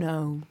don't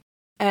know.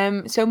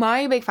 So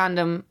my big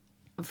fandom,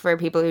 for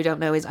people who don't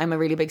know, is I'm a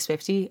really big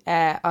Swiftie.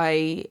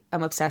 I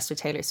am obsessed with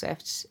Taylor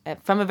Swift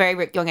from a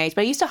very young age,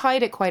 but I used to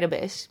hide it quite a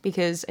bit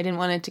because I didn't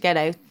want it to get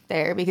out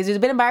there because it was a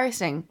bit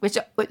embarrassing, which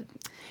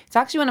it's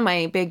actually one of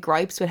my big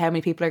gripes with how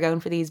many people are going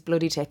for these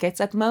bloody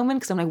tickets at the moment,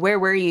 because I'm like, where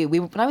were you?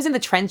 When I was in the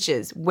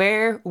trenches,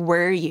 where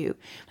were you?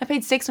 I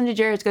paid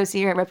 €600 to go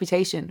see her at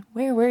Reputation.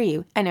 Where were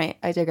you? Anyway,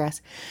 I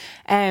digress.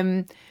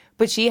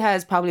 But she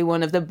has probably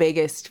one of the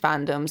biggest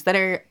fandoms that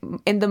are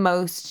in the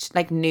most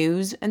like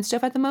news and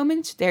stuff at the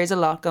moment. There's a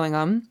lot going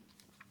on.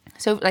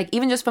 So like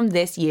even just from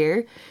this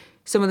year,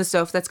 some of the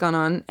stuff that's gone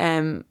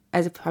on,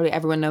 as probably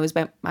everyone knows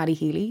about Maddie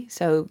Healy.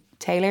 So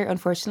Taylor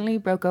unfortunately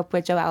broke up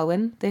with Joe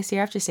Alwyn this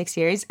year after 6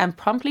 years and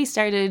promptly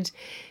started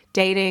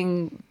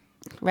dating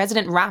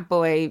resident rap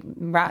boy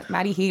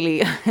Maddie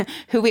Healy,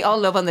 who we all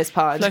love on this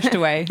pod. Flushed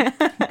away.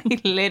 He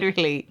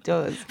literally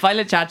does.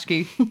 Violet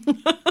Chachki.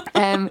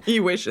 He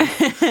wishes.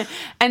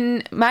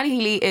 And Maddie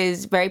Healy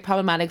is very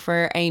problematic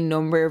for a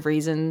number of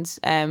reasons.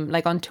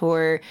 Like on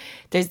tour,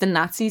 there's the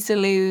Nazi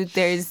salute,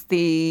 there's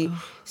the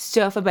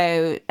stuff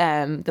about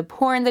the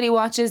porn that he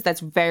watches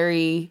that's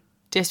very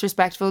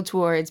disrespectful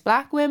towards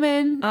black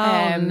women.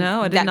 Oh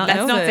no, I did not know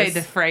Let's not say this.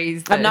 the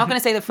phrase. I'm not going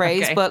to say the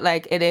phrase, Okay. but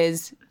like it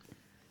is.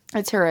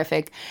 It's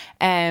horrific.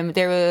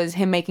 There was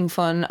him making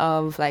fun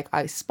of like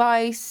Ice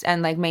Spice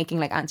and like making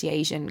like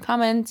anti-Asian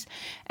comments.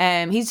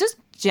 He's just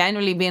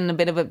generally been a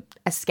bit of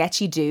a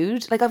sketchy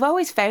dude. Like I've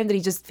always found that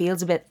he just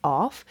feels a bit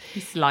off.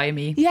 He's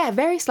slimy. Yeah,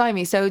 very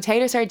slimy. So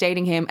Taylor started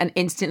dating him and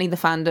instantly the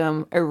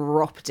fandom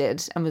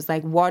erupted and was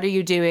like, what are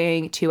you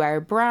doing to our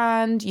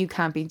brand? You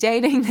can't be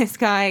dating this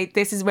guy.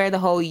 This is where the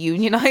whole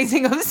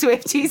unionizing of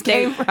Swifties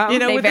came from. You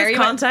know, They with this very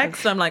much-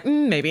 context, I'm like,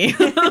 maybe.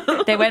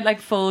 They went like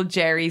full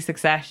Jerry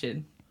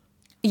Succession.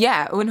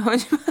 Yeah,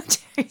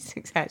 100% Jerry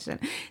Succession.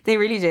 They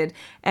really did.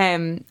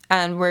 And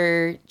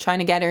we're trying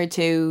to get her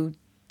to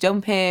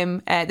dump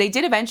him. They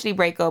did eventually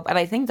break up, and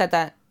I think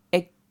that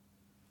it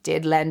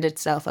did lend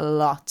itself a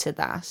lot to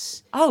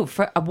that. Oh,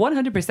 for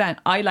 100%.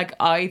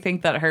 I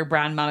think that her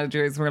brand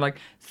managers were like,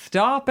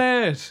 stop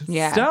it.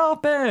 Yeah.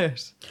 Stop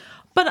it.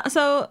 But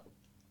so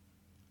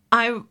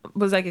I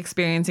was like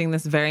experiencing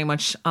this very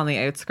much on the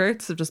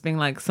outskirts of just being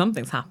like,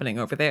 something's happening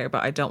over there,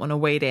 but I don't want to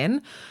wade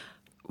in.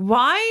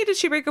 Why did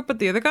she break up with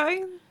the other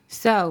guy?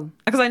 So,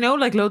 Because I know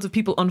like loads of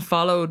people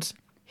unfollowed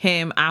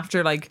him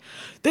after like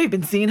they've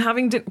been seen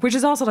having which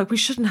is also like we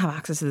shouldn't have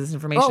access to this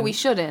information. we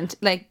shouldn't.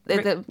 Like,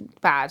 the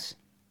bad.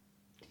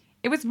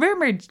 It was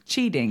rumored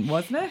cheating,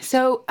 wasn't it?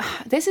 So,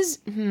 this is...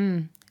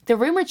 The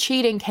rumor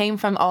cheating came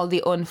from all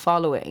the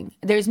unfollowing.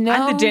 There's no...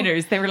 And the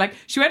dinners. They were like,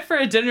 she went for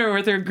a dinner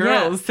with her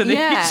girls, so they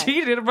Yeah.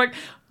 cheated. I'm like,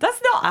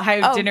 that's not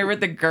how dinner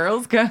with the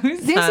girls goes.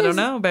 I don't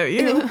know about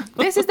you.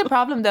 This is the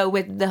problem, though,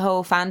 with the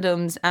whole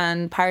fandoms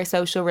and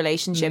parasocial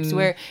relationships,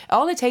 where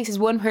all it takes is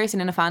one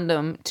person in a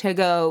fandom to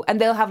go, and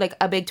they'll have like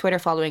a big Twitter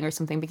following or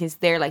something because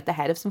they're like the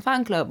head of some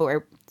fan club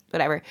or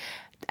whatever.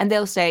 And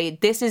they'll say,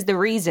 this is the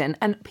reason.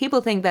 And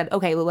people think that,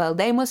 okay, well,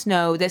 they must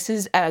know this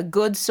is a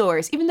good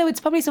source, even though it's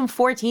probably some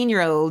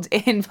 14-year-old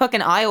in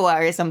fucking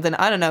Iowa or something.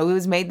 I don't know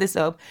who's made this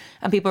up.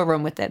 And people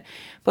run with it.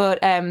 But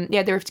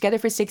yeah, they were together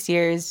for 6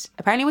 years.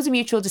 Apparently it was a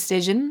mutual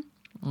decision.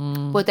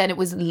 But then it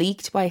was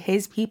leaked by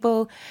his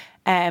people.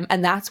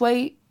 And that's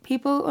why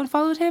people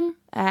unfollowed him.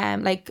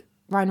 Like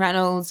Ryan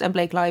Reynolds and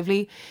Blake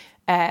Lively.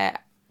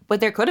 But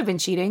there could have been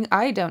cheating.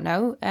 I don't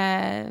know.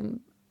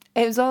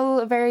 It was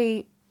all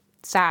very...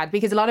 sad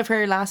because a lot of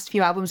her last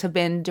few albums have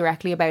been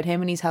directly about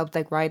him and he's helped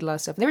like write a lot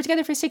of stuff. They were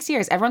together for 6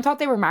 years. Everyone thought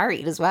they were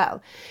married as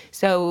well.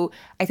 So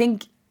I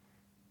think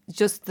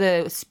just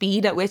the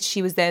speed at which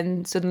she was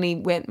then suddenly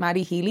with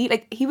Maddie Healy,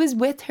 like he was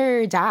with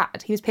her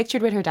dad. He was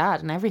pictured with her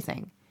dad and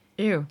everything.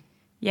 Ew.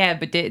 Yeah,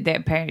 but they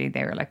apparently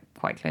they were like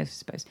quite close, I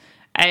suppose.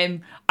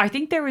 I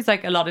think there was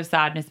like a lot of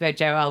sadness about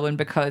Joe Alwyn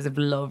because of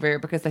Lover,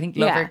 because I think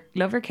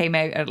Lover came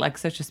out at like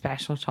such a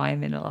special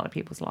time in a lot of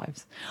people's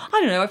lives.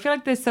 I don't know. I feel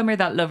like this summer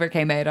that Lover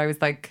came out, I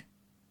was like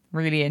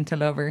really into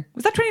Lover.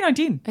 Was that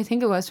 2019? I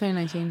think it was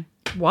 2019.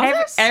 Was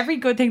it? Every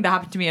good thing that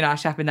happened to me in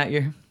Ash happened that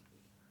year.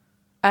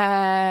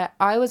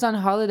 I was on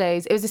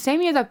holidays. It was the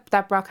same year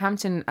that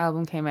Brockhampton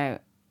album came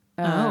out.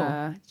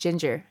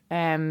 Ginger.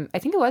 I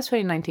think it was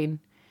 2019.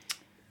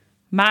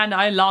 Man,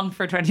 I long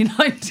for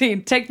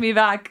 2019. Take me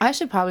back. I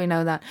should probably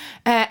know that.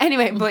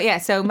 Anyway, but yeah,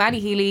 so Maddie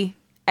Healy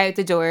out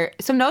the door.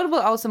 Some notable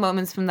also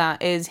moments from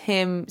that is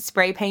him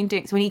spray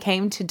painting. So when he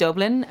came to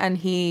Dublin and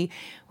he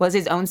was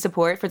his own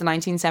support for the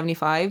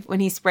 1975, when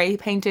he spray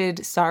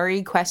painted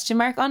 "sorry" ?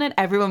 On it,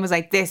 everyone was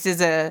like, this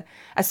is a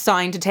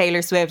sign to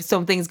Taylor Swift.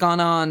 Something's gone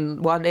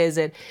on. What is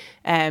it?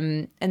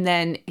 And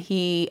then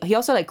he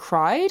also like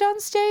cried on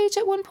stage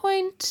at one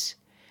point.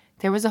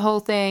 There was a whole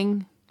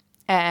thing.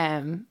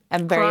 I'm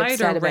very Cried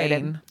upset or about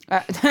rain?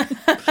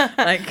 it.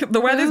 Like,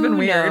 the weather's been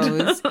weird.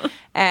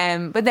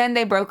 But then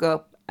they broke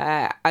up.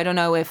 I don't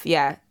know if,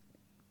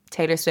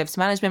 Taylor Swift's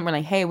management were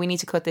like, hey, we need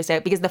to cut this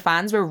out, because the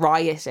fans were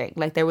rioting.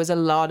 Like, there was a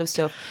lot of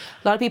stuff.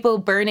 A lot of people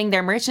burning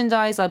their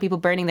merchandise, a lot of people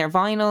burning their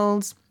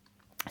vinyls,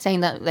 saying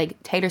that,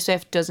 like, Taylor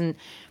Swift doesn't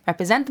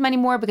represent them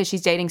anymore because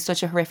she's dating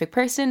such a horrific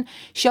person.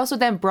 She also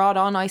then brought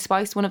on Ice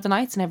Spice one of the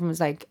nights, and everyone was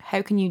like,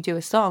 how can you do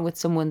a song with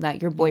someone that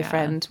your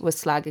boyfriend was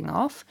slagging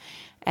off?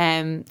 So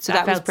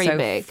that was felt pretty so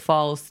big.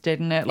 false,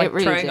 didn't it? Like It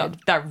really throwing did.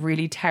 up that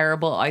really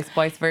terrible Ice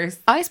Spice verse.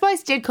 Ice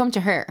Spice did come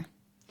to her.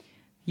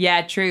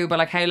 Yeah, true. But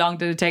like, how long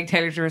did it take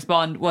Taylor to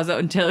respond? Was it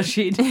until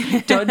she'd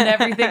done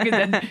everything?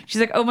 And then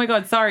she's like, oh my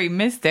God, sorry,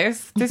 missed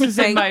this. This was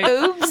in my,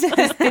 Oops.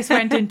 this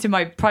went into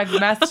my private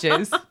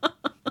messages.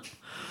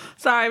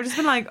 Sorry, I've just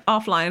been like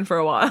offline for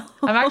a while.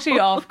 I'm actually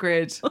off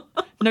grid.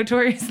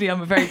 Notoriously,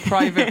 I'm a very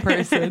private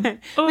person.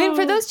 I mean,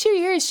 for those 2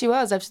 years, she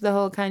was, after the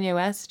whole Kanye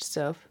West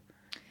stuff.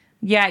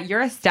 Yeah, you're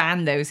a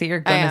stan though, so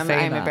you're gonna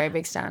say I'm that. a very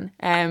big stan.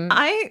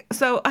 I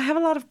have a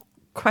lot of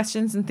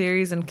questions and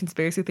theories and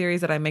conspiracy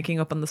theories that I'm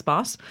making up on the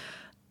spot.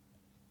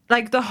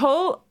 Like, the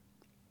whole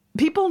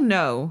people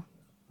know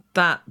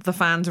that the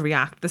fans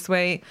react this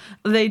way.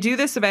 They do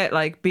this about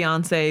like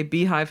Beyonce,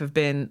 Beehive have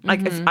been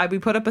like, if we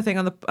put up a thing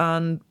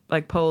on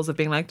like polls of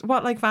being like,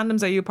 what like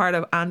fandoms are you part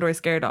of and or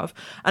scared of?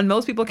 And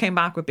most people came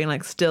back with being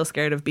like still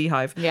scared of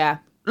Beehive. Yeah.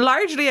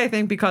 Largely, I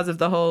think, because of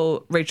the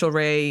whole Rachel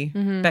Ray,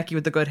 Becky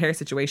with the good hair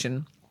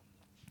situation.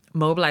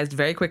 Mobilized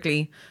very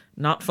quickly,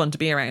 not fun to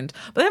be around.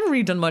 But they haven't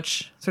really done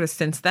much sort of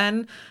since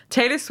then.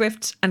 Taylor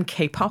Swift and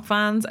K-pop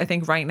fans, I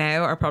think right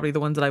now, are probably the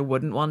ones that I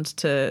wouldn't want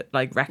to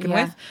like reckon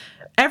with.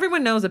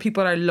 Everyone knows that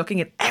people are looking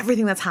at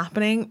everything that's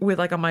happening with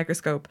like a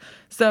microscope.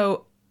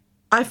 So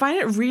I find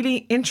it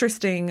really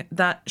interesting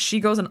that she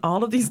goes on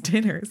all of these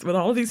dinners with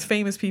all of these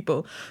famous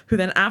people who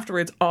then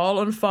afterwards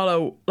all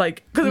unfollow,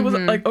 like, because it was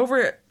like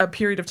over a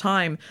period of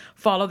time,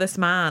 follow this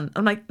man.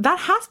 I'm like, that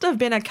has to have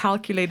been a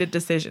calculated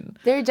decision.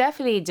 There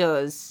definitely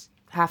does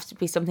have to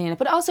be something in it.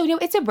 But also,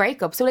 it's a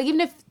breakup. So, like,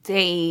 even if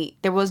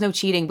there was no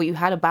cheating, but you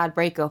had a bad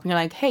breakup, and you're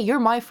like, hey, you're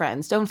my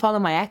friends, don't follow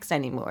my ex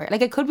anymore.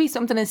 Like, it could be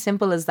something as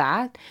simple as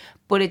that,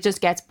 but it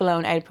just gets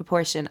blown out of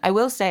proportion. I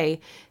will say,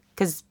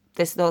 because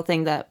this little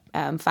thing that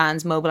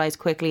fans mobilize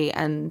quickly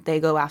and they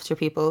go after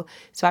people.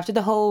 So after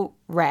the whole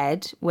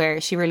Red, where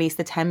she released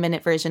the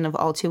 10-minute version of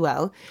All Too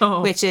Well,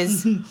 which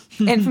is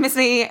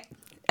infamously,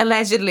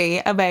 allegedly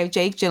about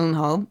Jake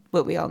Gyllenhaal,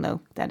 but we all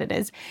know that it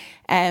is,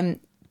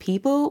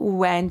 people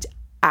went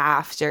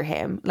after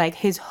him. Like,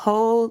 his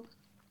whole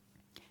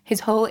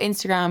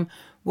Instagram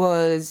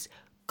was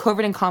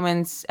covered in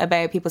comments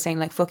about people saying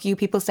like, fuck you,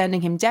 people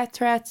sending him death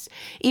threats.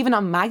 Even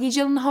on Maggie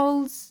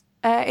Gyllenhaal's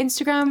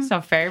Instagram. It's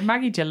not fair.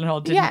 Maggie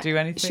Gyllenhaal didn't do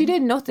anything. She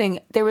did nothing.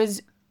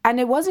 And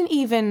it wasn't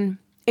even,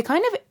 it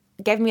kind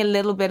of gave me a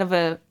little bit of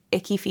a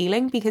icky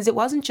feeling, because it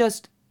wasn't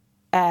just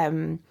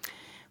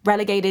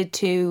relegated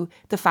to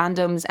the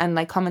fandoms and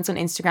like comments on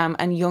Instagram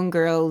and young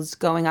girls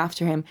going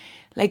after him.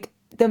 Like,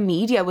 the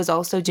media was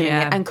also doing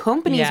it, and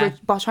companies were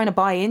trying to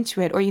buy into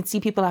it. Or you'd see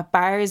people at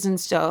bars and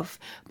stuff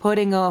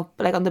putting up,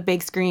 like, on the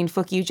big screen,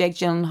 fuck you, Jake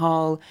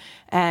Gyllenhaal.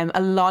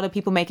 A lot of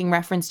people making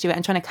reference to it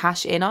and trying to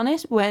cash in on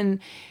it,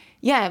 when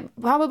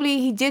probably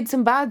he did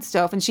some bad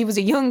stuff and she was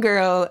a young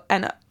girl,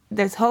 and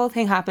this whole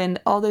thing happened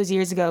all those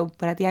years ago.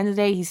 But at the end of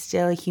the day, he's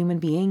still a human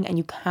being, and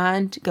you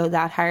can't go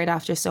that hard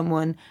after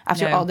someone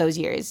after all those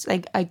years.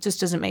 Like, it just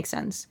doesn't make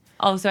sense.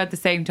 Also, at the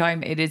same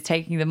time, it is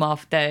taking them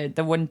off the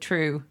one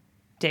true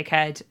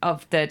dickhead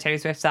of the Taylor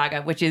Swift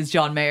saga, which is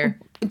John Mayer.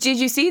 Did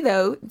you see,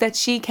 though, that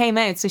she came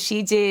out? So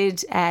she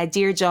did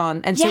Dear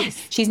John. And so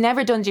she's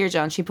never done Dear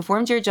John. She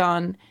performed Dear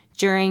John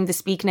during the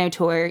Speak Now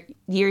tour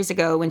years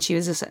ago when she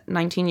was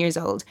 19 years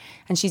old.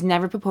 And she's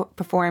never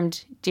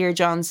performed Dear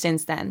John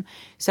since then.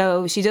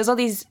 So she does all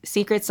these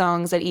secret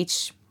songs at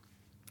each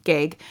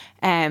gig.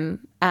 And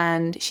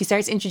she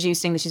starts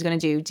introducing that she's going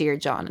to do Dear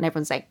John. And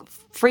everyone's like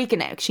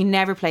freaking out. She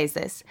never plays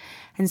this.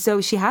 And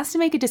so she has to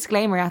make a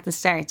disclaimer at the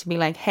start to be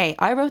like, hey,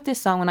 I wrote this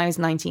song when I was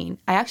 19.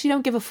 I actually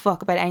don't give a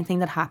fuck about anything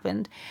that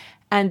happened.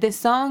 And this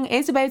song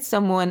is about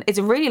someone. It's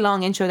a really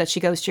long intro that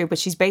she goes through, but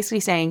she's basically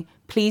saying,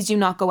 please do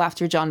not go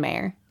after John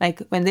Mayer.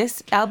 Like, when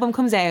this album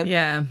comes out,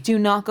 do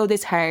not go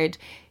this hard.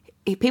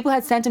 People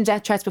had sent him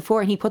death threats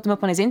before, and he put them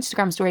up on his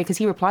Instagram story because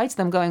he replied to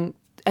them going,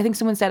 I think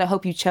someone said, I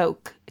hope you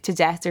choke to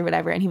death or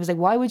whatever. And he was like,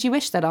 why would you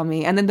wish that on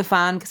me? And then the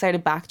fan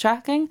started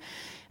backtracking.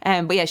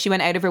 But yeah, she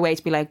went out of her way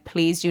to be like,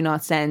 please do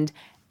not send.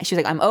 She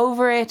was like, I'm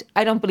over it.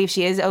 I don't believe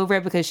she is over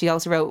it because she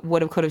also wrote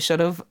would have, could have, should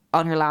have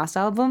on her last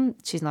album.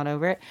 She's not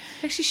over it.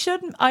 Like, she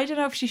shouldn't. I don't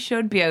know if she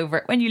should be over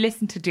it. When you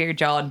listen to Dear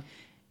John,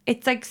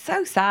 it's like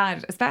so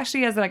sad,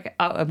 especially as like,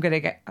 oh, I'm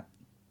gonna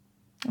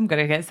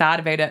get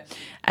sad about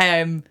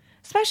it.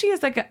 Especially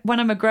as like when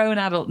I'm a grown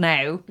adult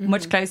now,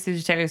 much closer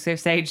to Taylor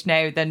Swift's age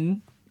now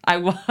than I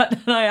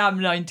am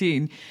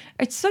 19.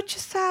 It's such a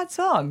sad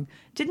song.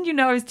 Didn't you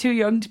know I was too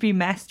young to be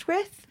messed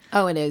with?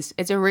 Oh, it is.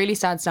 It's a really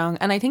sad song.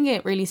 And I think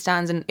it really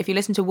stands. And if you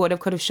listen to would have,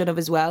 could have, should have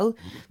as well,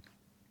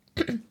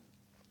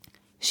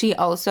 she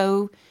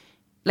also,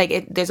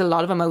 like, there's a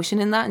lot of emotion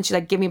in that. And she's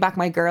like, give me back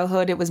my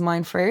girlhood. It was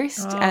mine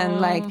first. Oh. And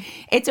like,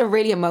 it's a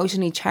really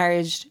emotionally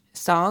charged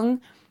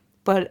song.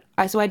 But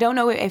so I don't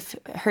know if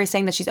her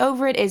saying that she's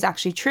over it is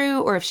actually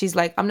true, or if she's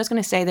like, I'm just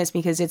going to say this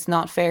because it's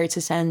not fair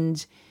to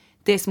send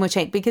this much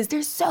hate, because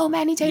there's so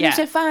many Taylor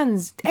Swift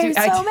fans. There's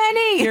so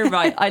many. You're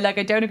right. I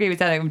don't agree with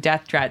that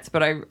death threats,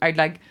 but I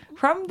like,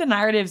 from the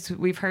narratives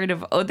we've heard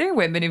of other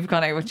women who've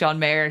gone out with John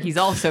Mayer, he's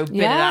also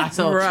been an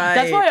asshole. Right.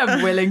 That's why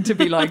I'm willing to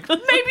be like,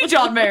 maybe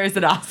John Mayer is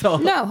an asshole.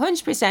 No,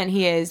 100%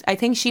 he is. I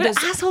think she But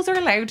does. assholes are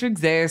allowed to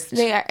exist.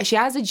 She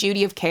has a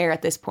duty of care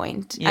at this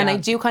point, Yeah. and I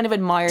do kind of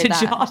admire To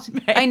that.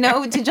 John Mayer. I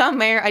know, to John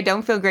Mayer, I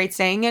don't feel great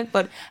saying it,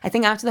 but I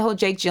think after the whole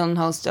Jake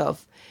Gyllenhaal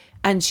stuff,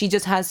 and she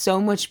just has so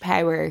much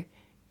power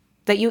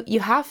that you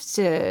have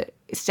to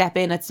step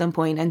in at some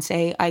point and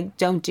say, I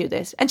don't do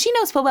this. And she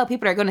knows full well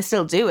people are going to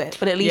still do it,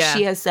 but at least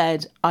she has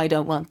said, I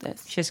don't want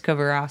this. Just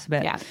cover her ass a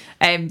bit.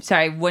 Yeah.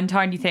 Sorry, one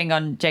tiny thing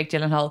on Jake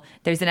Gyllenhaal.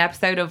 There's an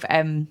episode of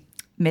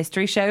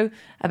Mystery Show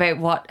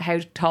about how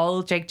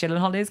tall Jake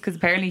Gyllenhaal is, because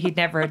apparently he'd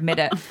never admit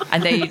it,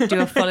 and they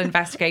do a full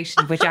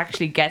investigation which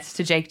actually gets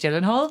to Jake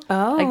Gyllenhaal.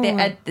 Oh. Like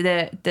at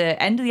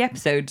the end of the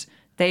episode,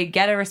 they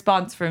get a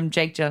response from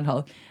Jake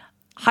Gyllenhaal.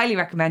 Highly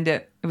recommend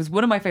it. It was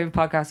one of my favorite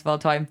podcasts of all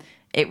time.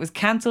 It was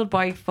cancelled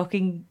by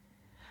fucking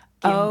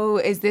Oh,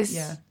 is this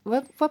Yeah.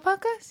 what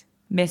podcast?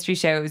 Mystery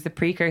Show. It was the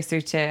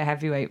precursor to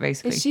Heavyweight,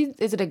 basically.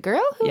 Is it a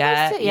girl who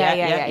yeah, hosts it?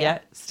 yeah.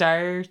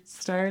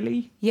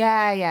 Starly.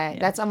 Yeah.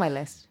 That's on my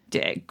list.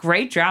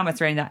 Great drama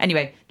surrounding that.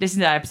 Anyway, listen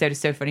to that episode.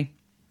 It's so funny.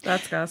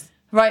 That's gas.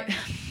 Right.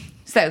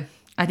 So,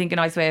 I think a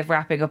nice way of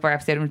wrapping up our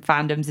episode on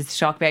fandoms is to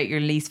talk about your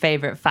least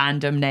favourite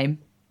fandom name.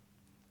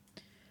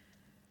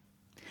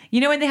 You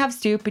know when they have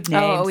stupid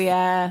names? Oh,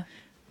 yeah.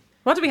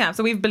 What do we have?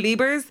 So we have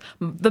Beliebers.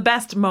 The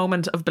best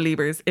moment of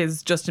Beliebers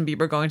is Justin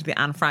Bieber going to the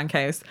Anne Frank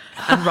house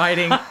and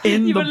writing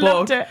in You the would have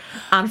loved book, it.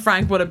 Anne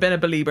Frank would have been a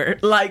believer.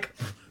 Like,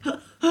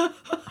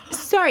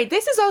 Sorry,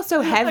 this is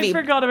also heavy. I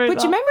forgot about but that.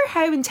 do you remember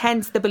how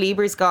intense the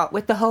Beliebers got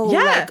with the whole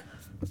Yeah. like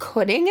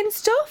cutting and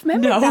stuff?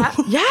 Remember No. that?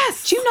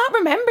 yes. Do you not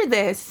remember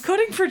this?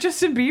 Cutting for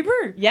Justin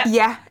Bieber? Yeah.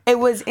 Yeah, it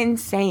was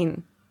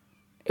insane.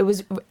 It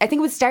was. I think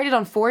it was started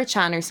on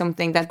 4chan or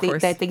something that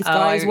course. these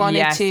guys wanted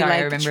yes, to sorry, I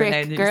like remember now trick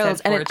that you girls,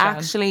 said and it 4chan.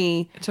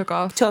 actually Took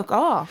off. took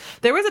off.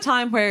 There was a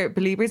time where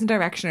Beliebers and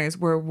Directioners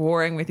were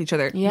warring with each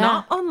other. Yeah.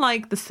 Not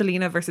unlike the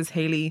Selena versus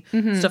Hailey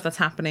stuff that's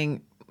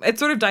happening. It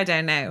sort of died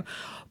down now.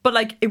 But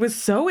like, it was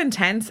so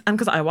intense. And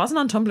because I wasn't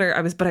on Tumblr,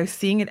 I was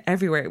seeing it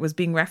everywhere. It was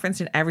being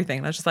referenced in everything.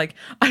 And I was just like,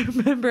 I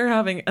remember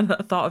having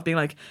a thought of being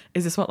like,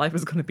 is this what life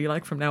is going to be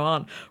like from now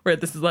on? Where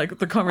this is like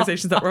the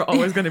conversations that we're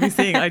always going to be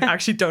seeing. I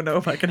actually don't know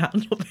if I can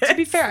handle this. To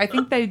be fair, I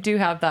think they do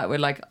have that with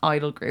like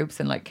idol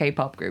groups and like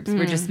K-pop groups.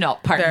 We're just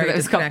not part Very of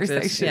those disconnected.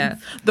 conversations. Yeah.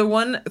 The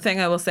one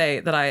thing I will say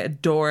that I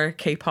adore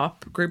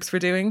K-pop groups for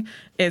doing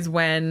is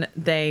when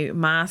they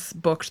mass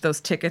booked those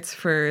tickets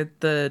for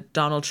the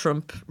Donald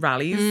Trump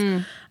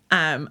rallies.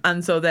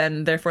 And so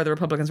then, therefore, the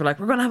Republicans were like,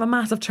 we're going to have a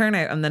massive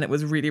turnout. And then it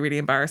was really, really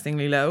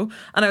embarrassingly low.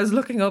 And I was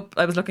looking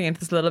into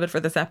this a little bit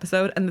for this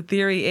episode. And the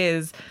theory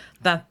is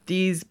that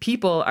these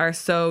people are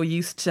so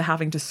used to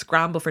having to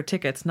scramble for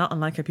tickets, not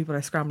unlike how people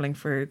are scrambling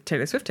for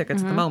Taylor Swift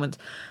tickets at the moment,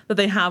 that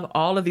they have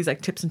all of these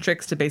like tips and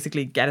tricks to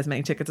basically get as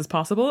many tickets as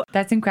possible.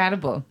 That's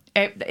incredible.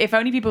 If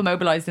only people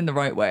mobilised in the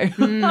right way.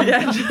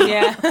 Yeah.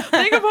 Yeah,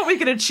 Think of what we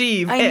could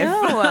achieve I if.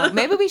 know.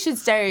 Maybe we should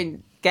start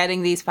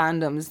getting these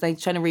fandoms, like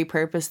trying to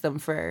repurpose them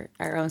for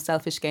our own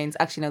selfish gains.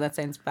 Actually, no, that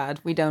sounds bad.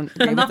 We don't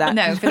agree with that.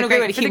 No, we for don't the agree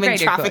great- with for the human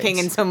greater trafficking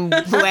good. in some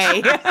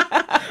way.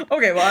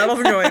 Okay, well, I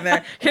wasn't going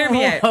there. Hear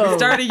me out.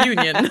 Start a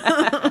union.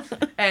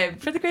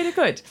 For the greater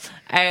good.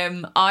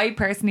 I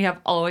personally have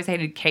always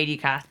hated Katie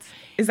Katz.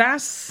 Is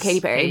that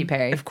Katy Perry. Katy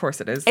Perry. Of course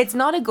it is. It's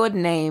not a good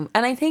name,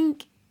 and I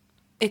think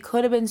it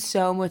could have been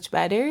so much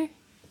better.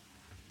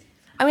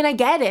 I mean, I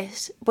get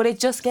it, but it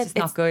just gets It's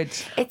not good.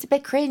 It's a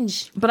bit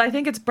cringe. But I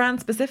think it's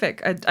brand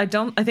specific. I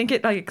think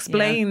it like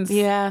explains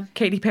Yeah.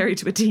 Katy Perry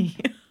to a T.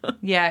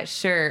 Yeah,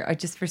 sure. I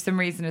just, for some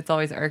reason, it's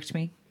always irked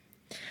me.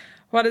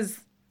 What is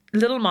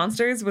Little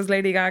Monsters was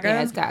Lady Gaga?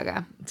 Yeah, it's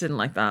Gaga. Didn't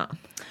like that.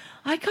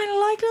 I kind of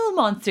like Little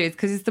Monsters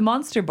because it's the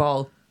Monster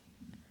Ball.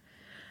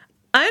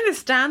 I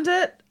understand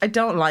it. I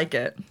don't like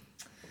it.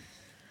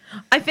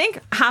 I think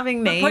having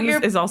put names your-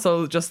 is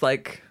also just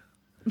like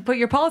Put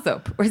your paws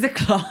up. Or is it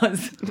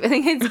claws? I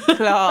think it's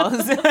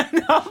claws,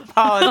 not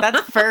paws.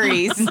 That's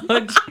furries.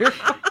 Put your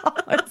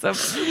paws up.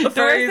 The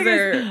worst thing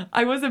is,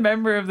 I was a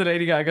member of the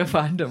Lady Gaga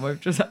fandom.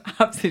 I've just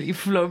absolutely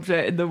flubbed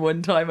it in the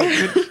one time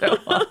I could show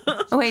up.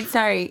 Oh wait,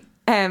 sorry.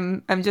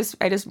 I just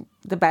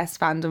the best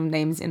fandom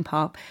names in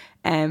pop.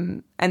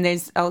 And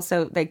there's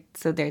also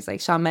there's like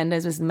Shawn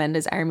Mendes was the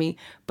Mendes Army,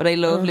 but I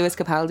love Lewis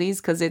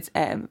Capaldi's because it's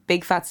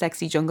big fat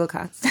sexy jungle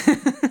cats.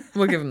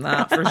 We'll give him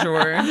that for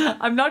sure.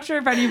 I'm not sure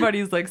if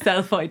anybody's like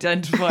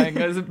self-identifying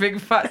as a big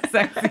fat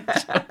sexy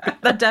jungle.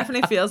 That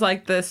definitely feels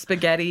like the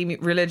spaghetti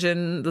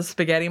religion, the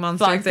spaghetti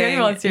monster Like thing.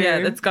 spaghetti monster. Yeah,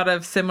 it's got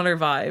a similar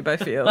vibe, I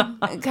feel.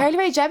 Carly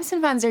Rae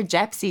Jepsen fans are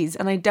Gypsies,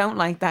 and I don't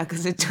like that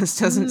because it just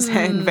doesn't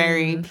sound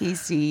very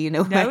PC, you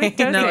know. No, it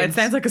doesn't. No, it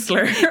sounds like a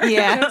slur. It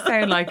Yeah. does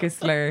sound like a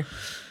slur.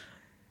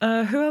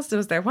 Who else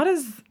was there? What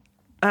is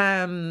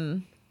her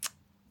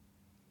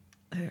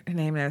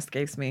name now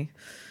escapes me.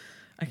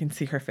 I can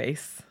see her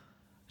face.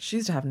 She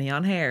used to have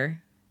neon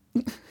hair.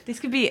 This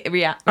could be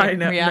Rihanna. I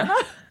know. Rihanna.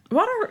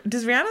 No.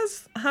 Does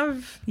Rihanna's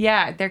have?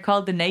 Yeah, they're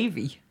called the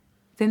Navy.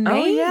 The Navy.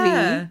 Oh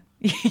yeah.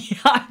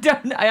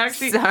 Yeah, I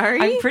actually.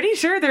 Sorry? I'm pretty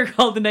sure they're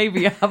called the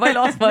Navy. Have I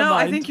lost my No,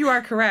 mind? I think you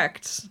are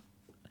correct.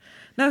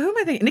 No, who am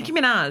I thinking? Nicki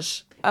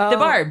Minaj. Oh, The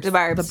Barbs. The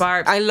Barbs. The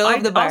Barbs. I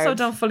love the Barbs. I also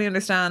don't fully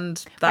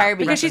understand that.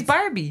 Barbie. because she's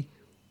reference. Barbie.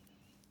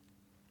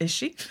 Is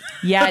she?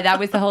 Yeah, that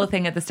was the whole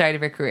thing at the start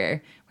of her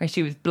career, where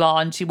she was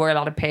blonde, she wore a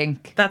lot of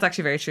pink. That's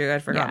actually very true.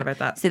 I'd forgotten Yeah. about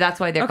that. So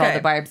that's why they're called Okay.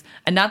 the Barbs.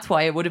 And that's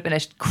why it would have been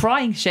a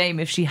crying shame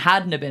if she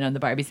hadn't have been on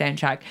the Barbie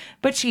soundtrack.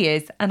 But she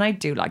is, and I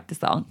do like the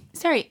song.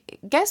 Sorry,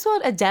 guess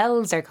what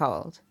Adele's are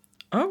called?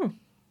 Oh,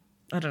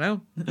 I don't know.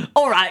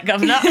 All right,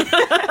 Governor.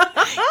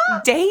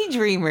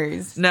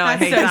 Daydreamers. No, I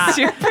That's hate so that.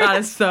 stupid. That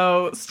is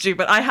so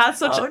stupid. I had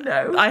such. Oh,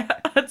 no. I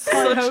had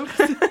such.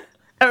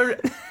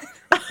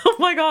 Oh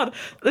my god!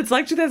 It's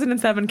like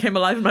 2007 came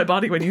alive in my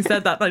body when you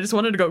said that. And I just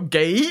wanted to go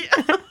gay.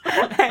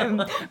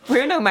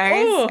 Bruno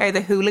Mars Oh. are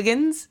the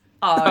hooligans.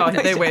 Oh,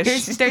 they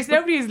wish. There's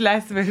nobody who's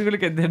less of a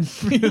hooligan than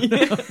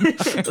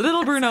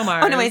Little Bruno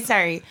Mars. Oh no, wait,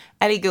 sorry.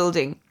 Ellie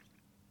Goulding.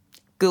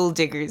 Gold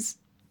diggers.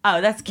 Oh,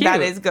 that's cute.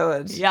 That is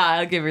good. Yeah,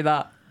 I'll give her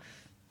that.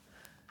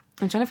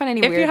 I'm trying to find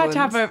any If weird you had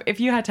ones. to have if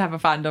you had to have a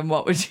fandom,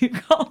 what would you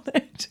call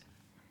it?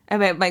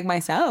 About like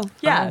myself.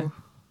 Yeah. Oh.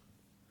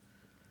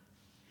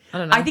 I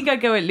don't know. I think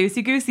I'd go with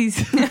Loosey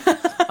Goosey's.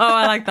 Oh,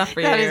 I like that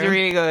for you. That is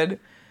really good.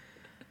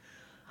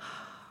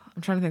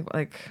 I'm trying to think.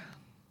 Like.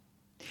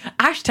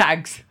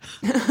 Hashtags.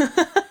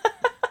 Oh,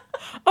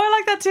 I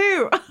like that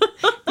too.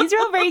 These are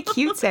all very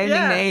cute sounding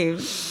Yeah.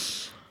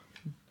 names.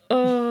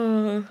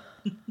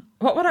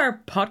 What would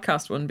our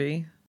podcast one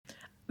be?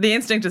 The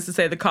instinct is to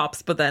say the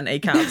cops, but then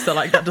ACAB, so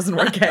like that doesn't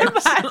work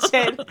out.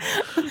 Imagine.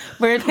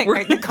 We're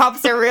like, the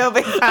cops are real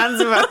big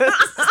fans of us.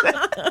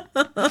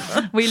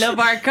 We love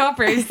our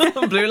coppers.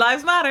 Blue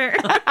Lives Matter.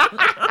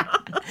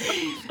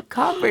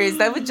 Coppers,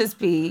 that would just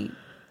be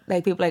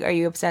like people like, are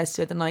you obsessed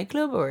with the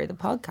nightclub or the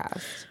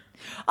podcast?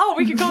 Oh,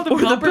 we could call them Or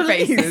the copper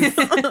police. faces.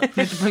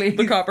 The police.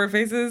 The copper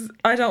faces.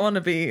 I don't want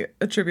to be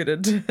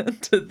attributed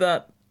to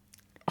that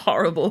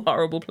horrible,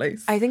 horrible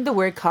place. I think the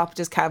word cop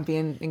just can't be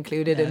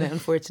included in it,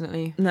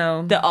 unfortunately.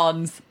 No. The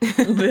ons.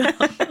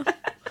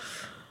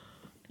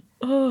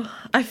 Oh,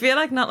 I feel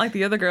like not like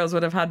the other girls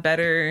would have had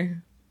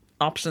better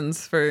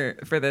options for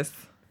this.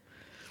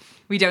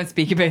 We don't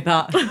speak about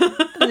that.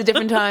 It was a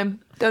different time.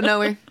 Don't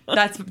know her.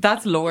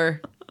 That's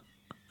lore.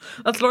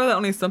 That's lore that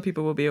only some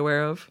people will be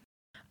aware of.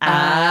 Cop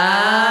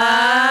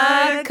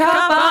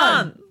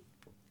on.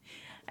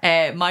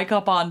 My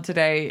cop on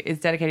today is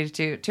dedicated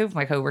to two of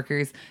my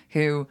co-workers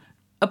who,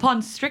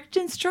 upon strict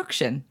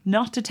instruction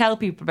not to tell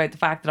people about the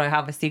fact that I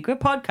have a secret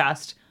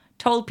podcast,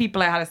 told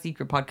people I had a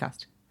secret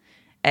podcast.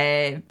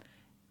 Okay,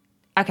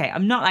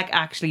 I'm not like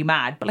actually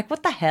mad, but like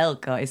what the hell,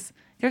 guys?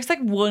 There's like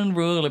one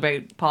rule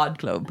about Pod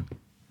Club.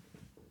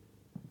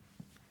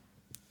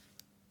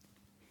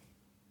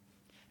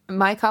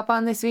 My cop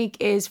on this week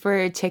is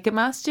for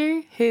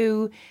Ticketmaster,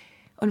 who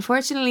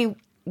unfortunately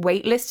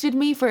waitlisted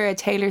me for a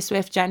Taylor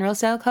Swift general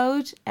sale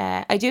code.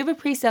 I do have a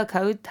pre-sale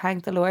code,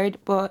 thank the Lord,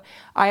 but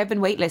I have been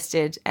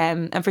waitlisted.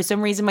 And for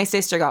some reason, my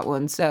sister got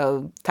one.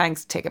 So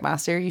thanks,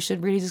 Ticketmaster. You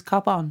should really just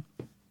cop on.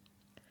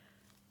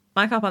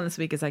 My cop on this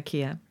week is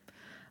IKEA,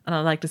 and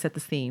I'd like to set the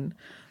scene.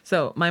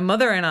 So my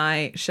mother and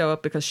I show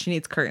up because she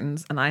needs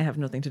curtains and I have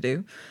nothing to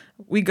do.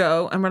 We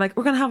go and we're like,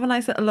 we're going to have a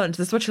nice little lunch.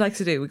 This is what she likes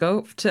to do. We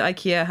go to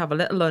IKEA, have a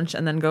little lunch,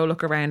 and then go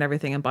look around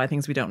everything and buy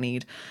things we don't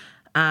need.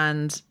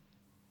 And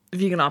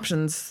vegan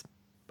options,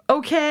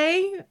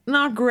 okay,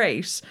 not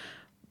great.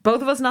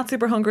 Both of us not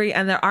super hungry,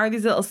 and there are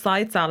these little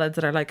side salads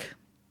that are like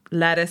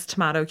lettuce,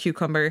 tomato,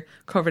 cucumber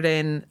covered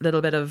in a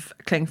little bit of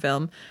cling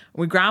film.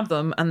 We grab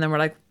them and then we're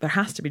like, there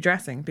has to be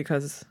dressing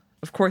because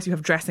of course you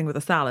have dressing with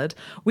a salad.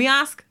 We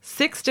ask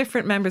 6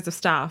 different members of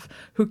staff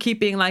who keep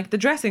being like, the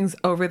dressing's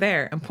over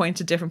there, and point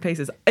to different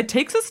places. It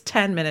takes us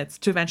 10 minutes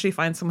to eventually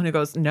find someone who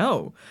goes,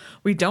 no,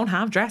 we don't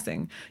have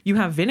dressing. You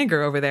have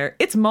vinegar over there.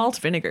 It's malt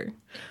vinegar.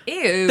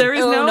 Ew. There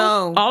is Oh, no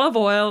no. olive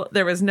oil.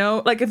 There is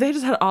no, like, if they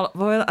just had olive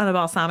oil and a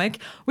balsamic,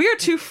 we are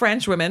 2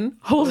 French women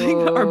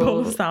holding our bowl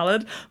of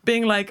salad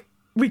being like,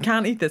 we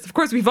can't eat this. Of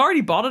course, we've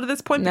already bought it at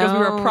this point because we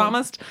were No.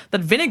 promised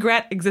that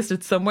vinaigrette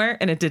existed somewhere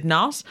and it did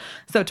not.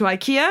 So to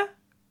IKEA,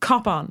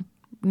 cop on.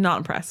 Not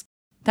impressed.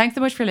 Thanks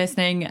so much for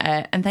listening,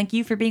 and thank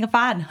you for being a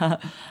fan.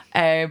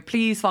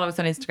 Please follow us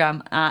on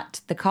Instagram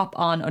at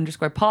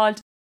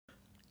 @thecopon_pod.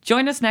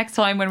 Join us next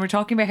time when we're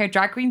talking about how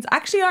drag queens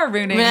actually are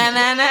ruining. Na,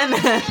 na, na,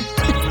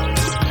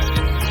 na.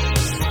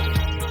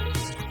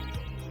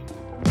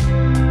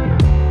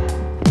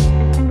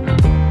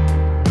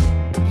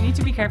 You need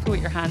to be careful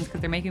with your hands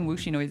because they're making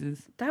whooshy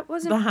noises. That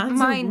wasn't The hands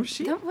are mine.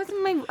 whooshy? That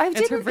wasn't my. I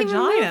It's her didn't even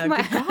move vagina.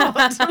 my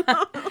Good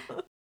God.